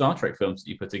the 2 Star Trek films that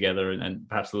you put together, and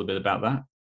perhaps a little bit about that?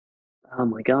 Oh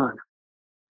my God.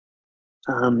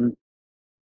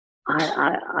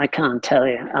 I can't tell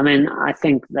you. I mean, I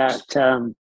think that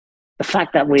the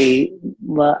fact that we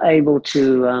were able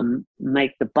to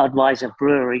make the Budweiser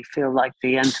brewery feel like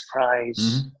the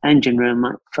Enterprise engine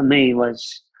room for me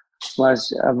was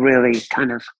a really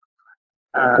kind of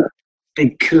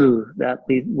big coup that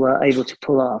we were able to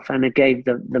pull off, and it gave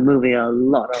the movie a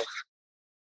lot of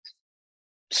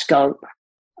scope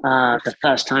the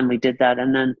first time we did that.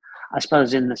 And then I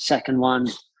suppose in the second one,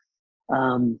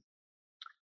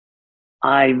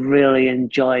 I really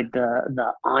enjoyed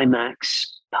the IMAX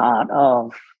part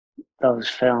of those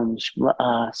films,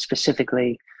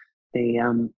 specifically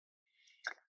the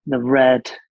red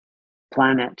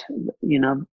planet,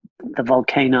 the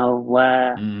volcano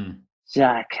where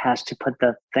Zach has to put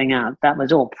the thing out. That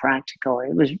was all practical.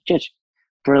 It was just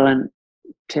brilliant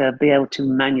to be able to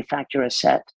manufacture a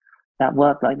set that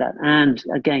worked like that. And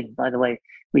again, by the way,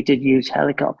 we did use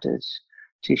helicopters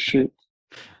to shoot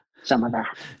some of that.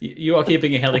 You are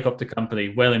keeping a helicopter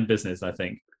company well in business, I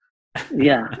think.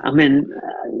 Yeah, I mean,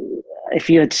 if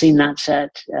you had seen that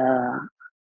set,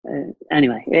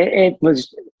 anyway, it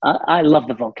was. I love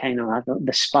the volcano,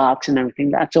 the sparks and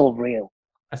everything. That's all real.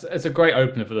 It's a great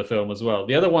opener for the film as well.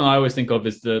 The other one I always think of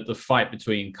is the fight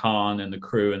between Khan and the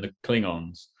crew and the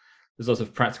Klingons. There's lots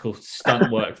of practical stunt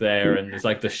work there, and there's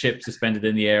like the ship suspended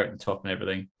in the air at the top and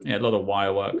everything. Yeah, a lot of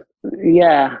wire work.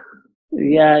 Yeah.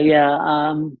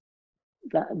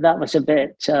 That was a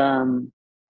bit. How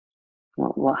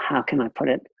can I put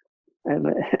it?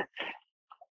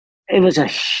 It was a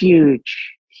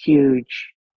huge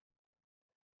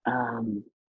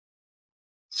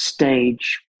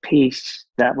stage piece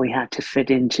that we had to fit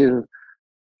into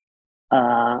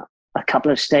a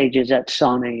couple of stages at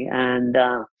Sony, and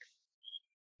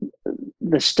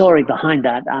the story behind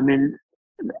that. I mean,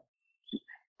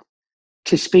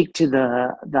 to speak to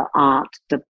the art,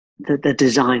 the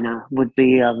designer would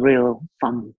be a real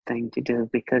fun thing to do,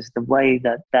 because the way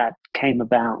that came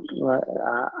about,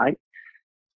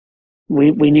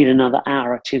 we need another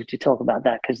hour or two to talk about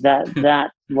that, because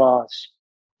that was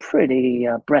pretty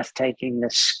breathtaking, the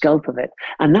scope of it.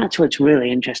 And that's what's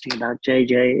really interesting about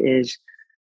JJ is,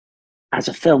 as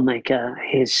a filmmaker,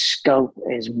 his scope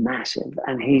is massive,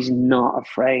 and he's not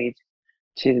afraid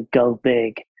to go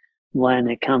big when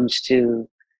it comes to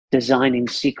designing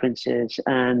sequences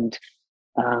and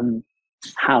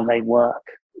how they work.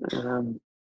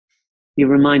 You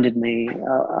reminded me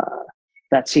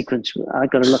that sequence. I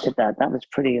got to look at that. That was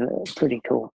pretty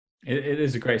cool. It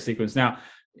is a great sequence. Now,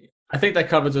 I think that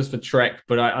covers us for Trek,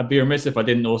 but I'd be remiss if I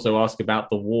didn't also ask about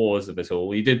the wars of it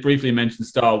all. You did briefly mention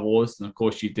Star Wars, and of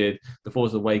course you did The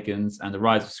Force Awakens and The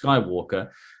Rise of Skywalker.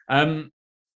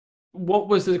 What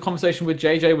was the conversation with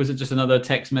JJ? Was it just another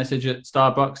text message at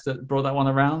Starbucks that brought that one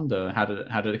around, or how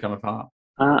did it come apart?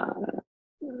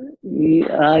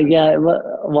 Yeah.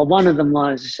 Well, one of them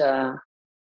was,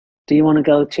 do you want to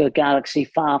go to a galaxy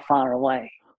far, far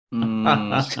away?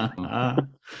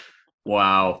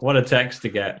 Wow. What a text to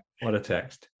get. What a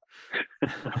text.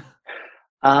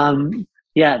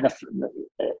 Yeah,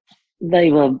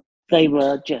 they were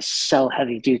just so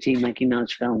heavy duty making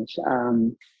those films.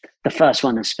 The first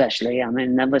one especially. I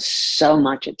mean, there was so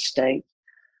much at stake.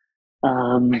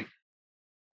 But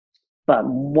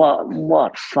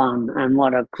what fun, and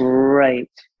what a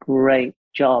great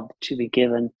job to be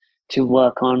given to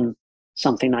work on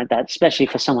something like that, especially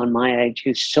for someone my age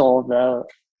who saw the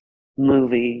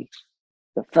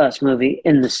first movie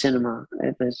in the cinema.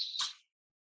 It was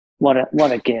what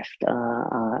a gift.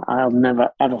 I'll never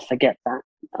ever forget that.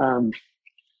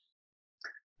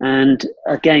 And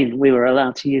again, we were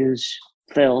allowed to use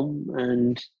film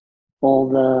and all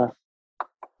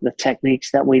the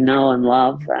techniques that we know and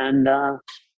love, and I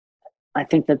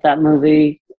think that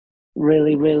movie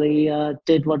really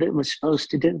did what it was supposed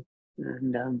to do,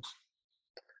 and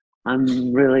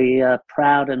I'm really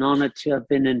proud and honored to have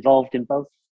been involved in both.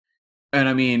 And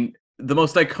I mean, the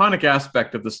most iconic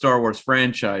aspect of the Star Wars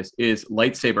franchise is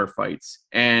lightsaber fights.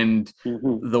 And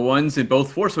the ones in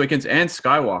both Force Awakens and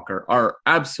Skywalker are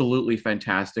absolutely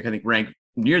fantastic. I think rank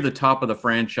near the top of the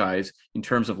franchise in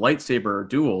terms of lightsaber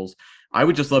duels. I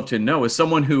would just love to know, as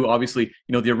someone who obviously,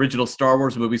 the original Star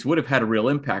Wars movies would have had a real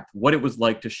impact, what it was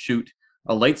like to shoot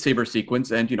a lightsaber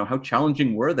sequence, and how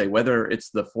challenging were they, whether it's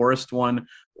the forest one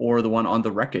or the one on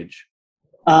the wreckage?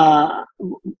 The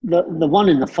one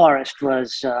in the forest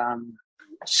was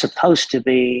supposed to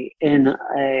be in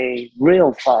a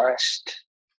real forest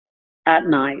at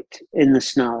night in the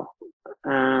snow,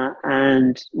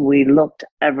 and we looked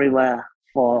everywhere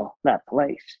for that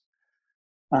place.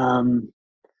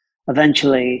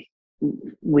 Eventually,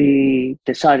 we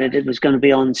decided it was going to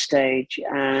be on stage,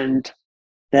 and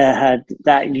there had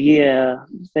that year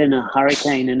been a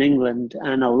hurricane in England,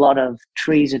 and a lot of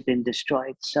trees had been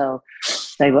destroyed. So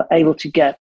they were able to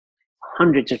get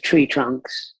hundreds of tree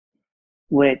trunks,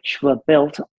 which were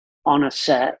built on a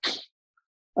set,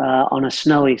 on a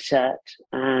snowy set,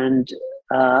 and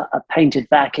a painted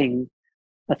backing,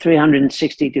 a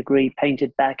 360-degree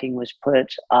painted backing was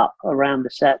put up around the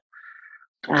set.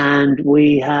 And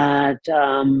we had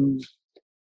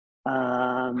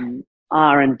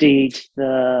R&D'd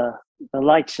the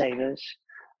lightsabers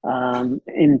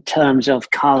in terms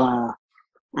of color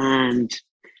and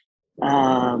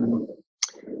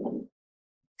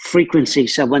frequency.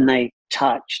 So when they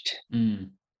touched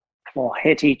or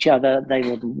hit each other, they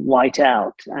would white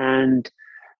out. And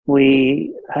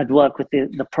we had worked with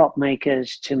the prop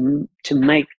makers to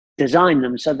design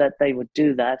them so that they would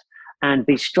do that and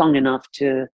be strong enough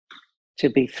to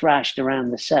be thrashed around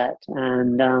the set.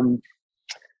 And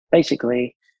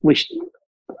basically, we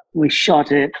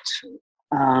shot it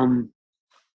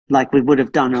like we would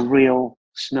have done a real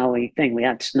snowy thing. We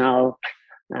had snow,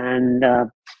 and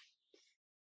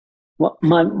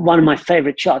one of my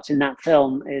favorite shots in that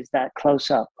film is that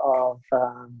close-up of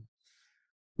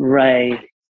Rey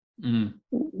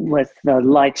with the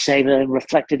lightsaber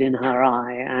reflected in her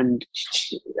eye, and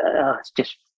it's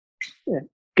just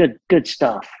good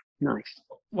stuff. Nice.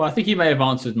 Well, I think you may have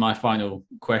answered my final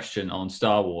question on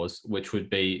Star Wars, which would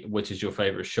be, which is your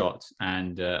favorite shot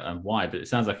and why? But it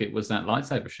sounds like it was that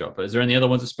lightsaber shot. But is there any other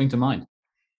ones that spring to mind?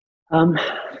 Well,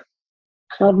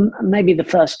 maybe the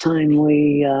first time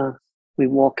we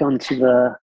walk onto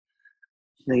the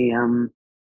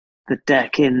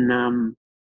deck in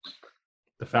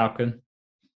the Falcon.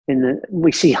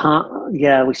 We see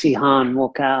Han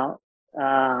walk out,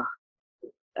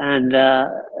 and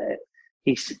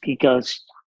he goes,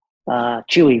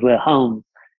 Chewie, we're home.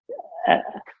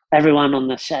 Everyone on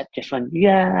the set just went,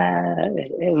 yeah.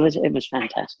 It was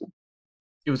fantastic.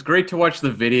 It was great to watch the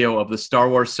video of the Star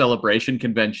Wars Celebration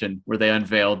convention where they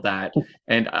unveiled that.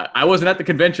 And I wasn't at the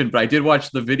convention, but I did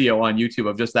watch the video on YouTube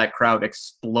of just that crowd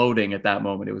exploding at that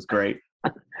moment. It was great.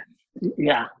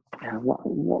 Yeah.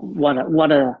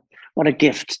 What a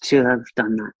gift to have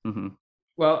done that. Mm-hmm.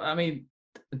 Well, I mean,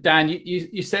 Dan,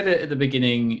 you said it at the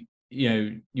beginning.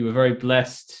 You were very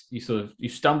blessed. You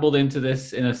stumbled into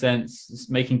this in a sense,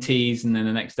 making teas, and then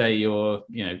the next day you're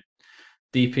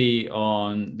DP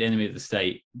on The Enemy of the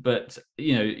State. But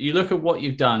you look at what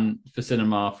you've done for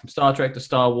cinema, from Star Trek to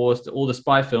Star Wars to all the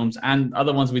spy films and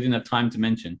other ones we didn't have time to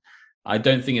mention. I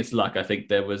don't think it's luck. I think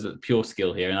there was a pure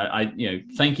skill here, and I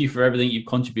thank you for everything you've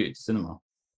contributed to cinema.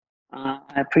 I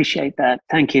appreciate that.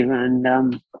 Thank you,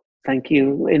 and thank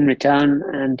you in return.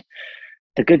 And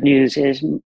the good news is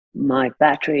my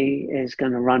battery is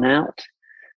going to run out,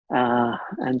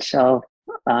 and so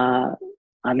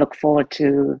I look forward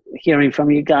to hearing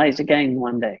from you guys again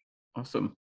one day.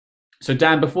 Awesome. So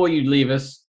Dan, before you leave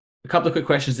us, a couple of quick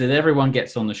questions that everyone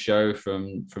gets on the show,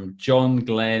 from John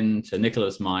Glenn to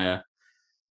Nicholas Meyer.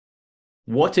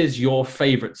 What is your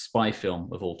favorite spy film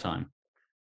of all time?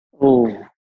 Oh,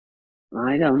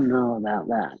 I don't know about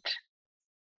that.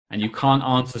 And you can't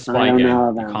answer Spy Game. You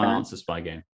can't answer Spy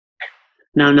Game.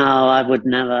 No, I would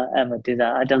never, ever do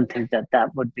that. I don't think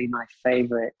that would be my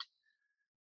favorite.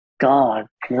 God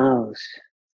knows.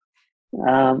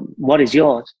 What is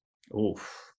yours?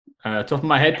 Oof. Top of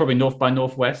my head, probably North by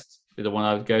Northwest be the one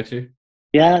I would go to.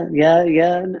 Yeah.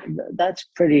 That's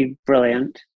pretty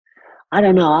brilliant. I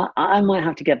don't know. I might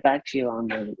have to get back to you on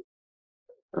that.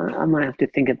 I might have to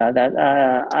think about that.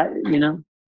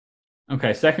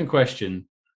 Okay, second question.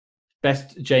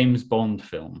 Best James Bond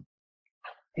film?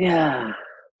 Yeah.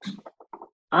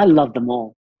 I love them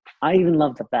all. I even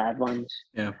love the bad ones.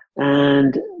 Yeah.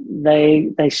 And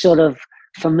they sort of,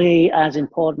 for me, as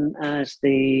important as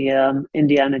the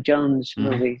Indiana Jones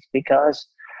movies, because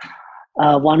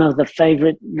one of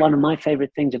my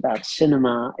favorite things about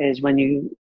cinema is when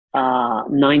you are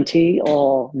 90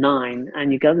 or 9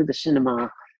 and you go to the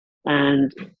cinema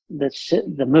and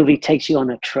the movie takes you on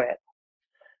a trip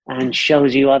and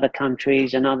shows you other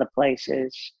countries and other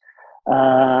places.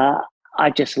 I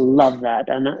just love that,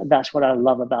 and that's what I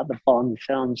love about the Bond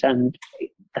films, and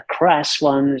the crass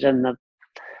ones and the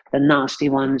the nasty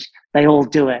ones, they all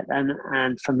do it.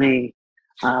 And for me,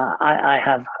 I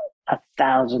have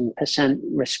 1,000%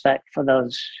 respect for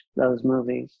those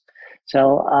movies.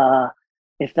 So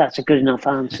if that's a good enough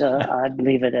answer, I'd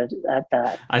leave it at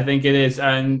that. I think it is.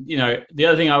 And, you know, the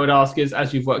other thing I would ask is,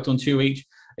 as you've worked on 2 each,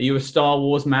 are you a Star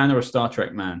Wars man or a Star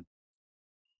Trek man?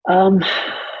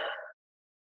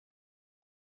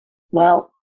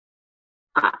 Well,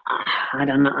 I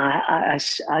don't know.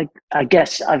 I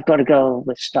guess I've got to go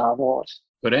with Star Wars.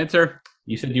 Good answer.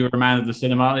 You said you were a man of the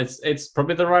cinema. It's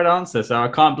probably the right answer, so I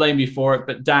can't blame you for it.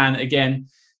 But Dan, again,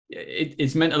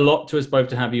 it's meant a lot to us both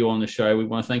to have you on the show. We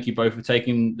want to thank you both for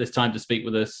taking this time to speak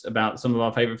with us about some of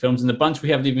our favorite films and the bunch we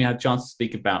haven't even had a chance to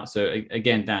speak about. So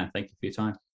again, Dan, thank you for your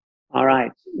time. All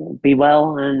right. Be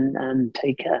well and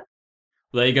take care.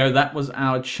 There you go. That was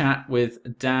our chat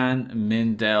with Dan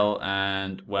Mindel,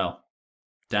 and well,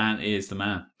 Dan is the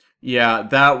man. Yeah,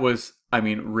 that was, I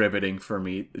mean, riveting for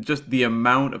me. Just the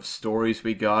amount of stories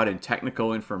we got and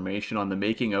technical information on the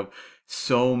making of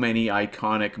so many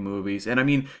iconic movies. And I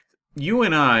mean, you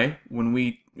and I, when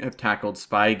we have tackled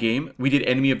Spy Game, we did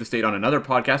Enemy of the State on another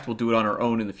podcast. We'll do it on our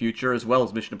own in the future, as well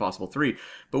as Mission Impossible 3.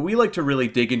 But we like to really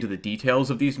dig into the details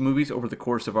of these movies over the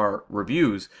course of our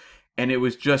reviews. And it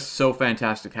was just so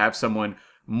fantastic to have someone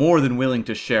more than willing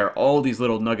to share all these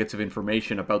little nuggets of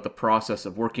information about the process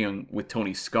of working with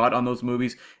Tony Scott on those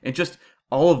movies and just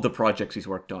all of the projects he's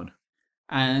worked on.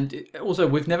 And also,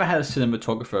 we've never had a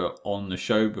cinematographer on the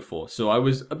show before, so I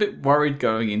was a bit worried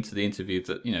going into the interview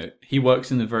that, you know, he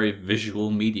works in a very visual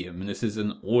medium, and this is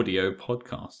an audio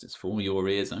podcast. It's for your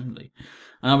ears only.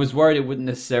 And I was worried it wouldn't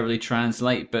necessarily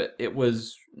translate, but it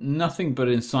was nothing but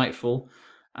insightful,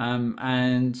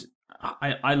 and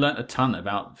I learnt a ton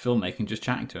about filmmaking just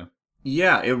chatting to him.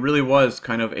 Yeah, it really was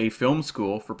kind of a film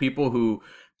school for people who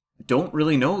don't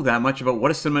really know that much about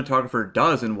what a cinematographer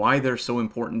does and why they're so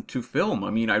important to film. I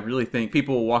mean, I really think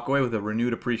people will walk away with a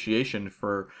renewed appreciation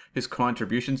for his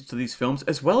contributions to these films,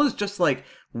 as well as just like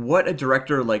what a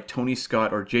director like Tony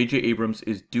Scott or J.J. Abrams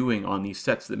is doing on these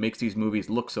sets that makes these movies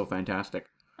look so fantastic.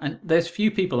 And there's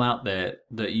few people out there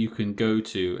that you can go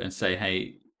to and say,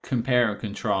 hey, compare and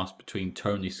contrast between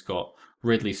Tony Scott,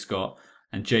 Ridley Scott,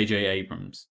 and J.J.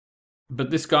 Abrams. But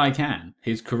this guy can.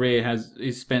 His career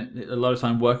he's spent a lot of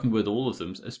time working with all of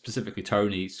them, specifically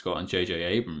Tony Scott and J.J.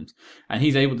 Abrams, and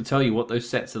he's able to tell you what those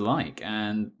sets are like.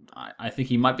 And I think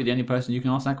he might be the only person you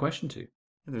can ask that question to.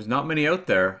 There's not many out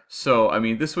there. So, I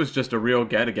mean, this was just a real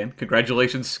get again.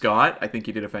 Congratulations, Scott. I think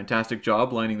you did a fantastic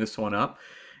job lining this one up.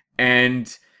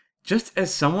 And just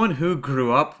as someone who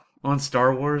grew up on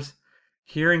Star Wars,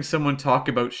 hearing someone talk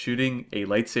about shooting a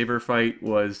lightsaber fight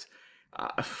was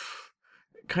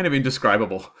kind of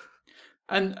indescribable.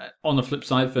 And on the flip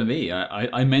side for me,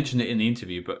 I mentioned it in the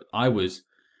interview, but I was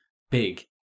big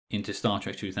into Star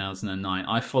Trek 2009.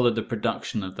 I followed the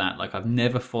production of that like I've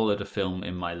never followed a film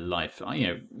in my life.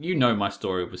 You know my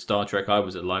story with Star Trek. I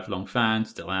was a lifelong fan,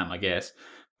 still am, I guess.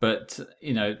 But,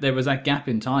 you know, there was that gap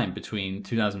in time between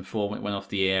 2004 when it went off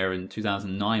the air and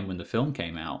 2009 when the film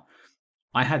came out.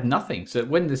 I had nothing. So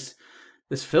when this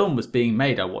film was being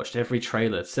made, I watched every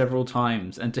trailer several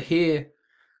times. And to hear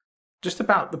just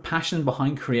about the passion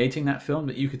behind creating that film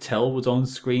that you could tell was on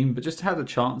screen, but just to have the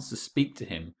chance to speak to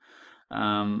him,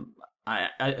 I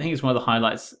think it's one of the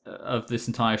highlights of this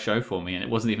entire show for me. And it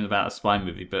wasn't even about a spy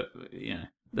movie, but, you know,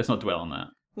 let's not dwell on that.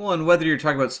 Well, and whether you're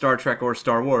talking about Star Trek or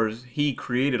Star Wars, he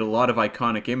created a lot of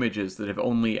iconic images that have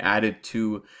only added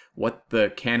to what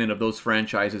the canon of those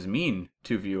franchises mean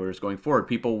to viewers going forward.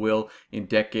 People will, in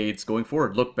decades going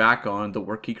forward, look back on the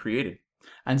work he created.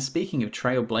 And speaking of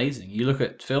trailblazing, you look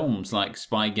at films like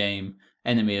Spy Game,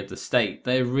 Enemy of the State,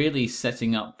 they're really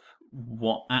setting up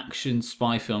what action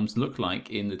spy films look like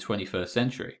in the 21st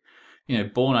century. You know,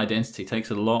 Bourne Identity takes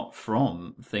a lot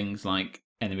from things like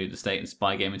Enemy of the State and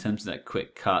Spy Game in terms of that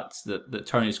quick cuts that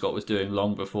Tony Scott was doing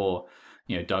long before,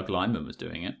 you know, Doug Liman was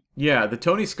doing it. Yeah, the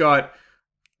Tony Scott,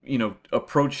 you know,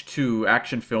 approach to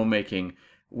action filmmaking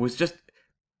was just,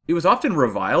 it was often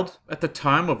reviled at the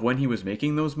time of when he was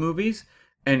making those movies.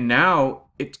 And now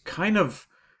it's kind of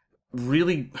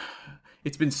really,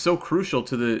 it's been so crucial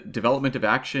to the development of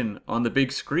action on the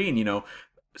big screen, you know.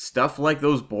 Stuff like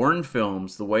those Bourne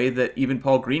films, the way that even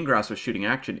Paul Greengrass was shooting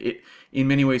action, it in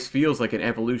many ways feels like an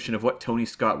evolution of what Tony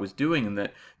Scott was doing and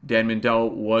that Dan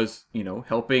Mindel was, you know,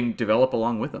 helping develop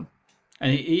along with him.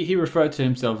 And he referred to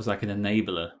himself as like an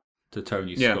enabler to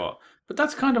Tony Scott. But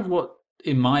that's kind of what,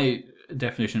 in my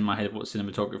definition in my head, of what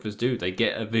cinematographers do. They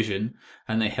get a vision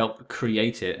and they help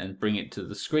create it and bring it to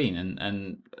the screen.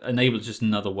 And enable is just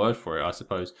another word for it, I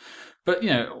suppose. But, you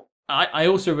know, I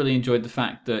also really enjoyed the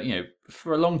fact that, you know,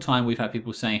 for a long time we've had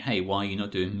people saying, hey, why are you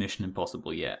not doing Mission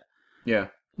Impossible yet? Yeah.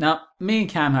 Now, me and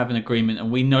Cam have an agreement,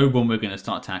 and we know when we're going to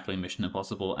start tackling Mission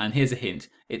Impossible, and here's a hint,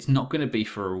 it's not going to be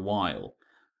for a while.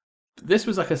 This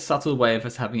was like a subtle way of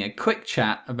us having a quick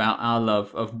chat about our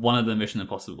love of one of the Mission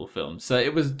Impossible films. So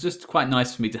it was just quite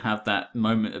nice for me to have that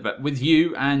moment with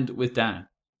you and with Dan.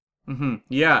 Mm-hmm.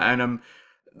 Yeah, and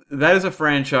that is a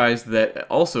franchise that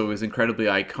also is incredibly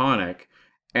iconic.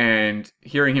 And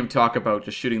hearing him talk about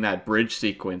just shooting that bridge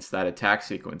sequence, that attack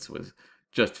sequence, was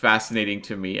just fascinating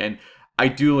to me. And I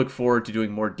do look forward to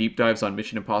doing more deep dives on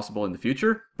Mission Impossible in the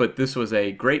future, but this was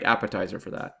a great appetizer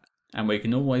for that. And we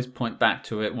can always point back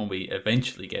to it when we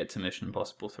eventually get to Mission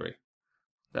Impossible 3.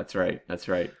 That's right. That's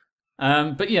right.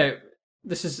 But yeah,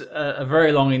 this is a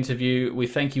very long interview. We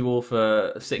thank you all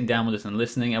for sitting down with us and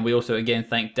listening, and we also again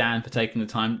thank Dan for taking the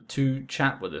time to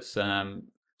chat with us.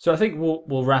 So I think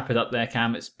we'll wrap it up there,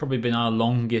 Cam. It's probably been our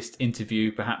longest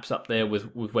interview, perhaps up there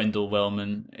with Wendell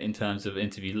Wellman in terms of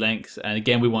interview lengths. And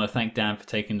again, we want to thank Dan for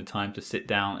taking the time to sit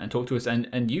down and talk to us,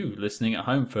 and you listening at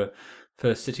home for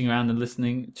sitting around and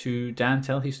listening to Dan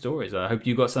tell his stories. I hope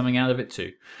you got something out of it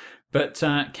too. But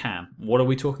Cam, what are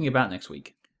we talking about next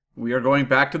week? We are going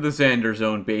back to the Xander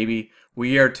Zone, baby.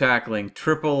 We are tackling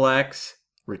XXX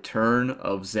Return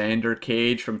of Xander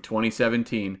Cage from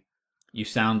 2017. You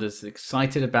sound as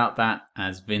excited about that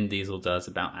as Vin Diesel does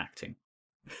about acting.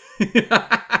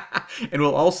 And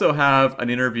we'll also have an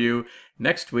interview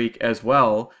next week as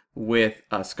well with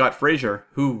Scott Fraser,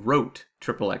 who wrote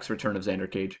XXX Return of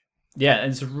Xander Cage. Yeah,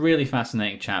 it's a really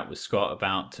fascinating chat with Scott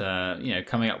about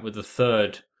coming up with the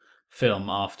third film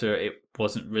after it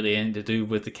wasn't really anything to do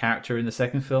with the character in the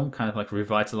second film, kind of like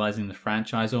revitalizing the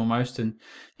franchise almost. And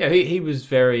yeah, he was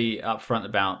very upfront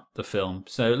about the film.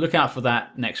 So look out for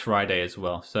that next Friday as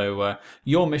well. So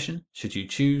your mission, should you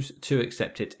choose to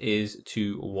accept it, is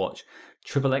to watch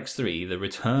XXX3, The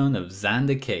Return of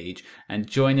Xander Cage, and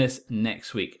join us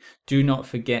next week. Do not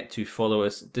forget to follow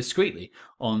us discreetly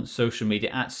on social media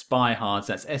at SpyHards,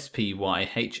 that's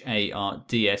SpyHards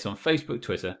on Facebook,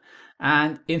 Twitter,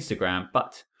 and Instagram.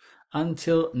 But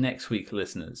until next week,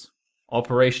 listeners,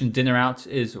 Operation Dinner Out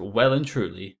is well and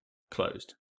truly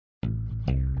closed.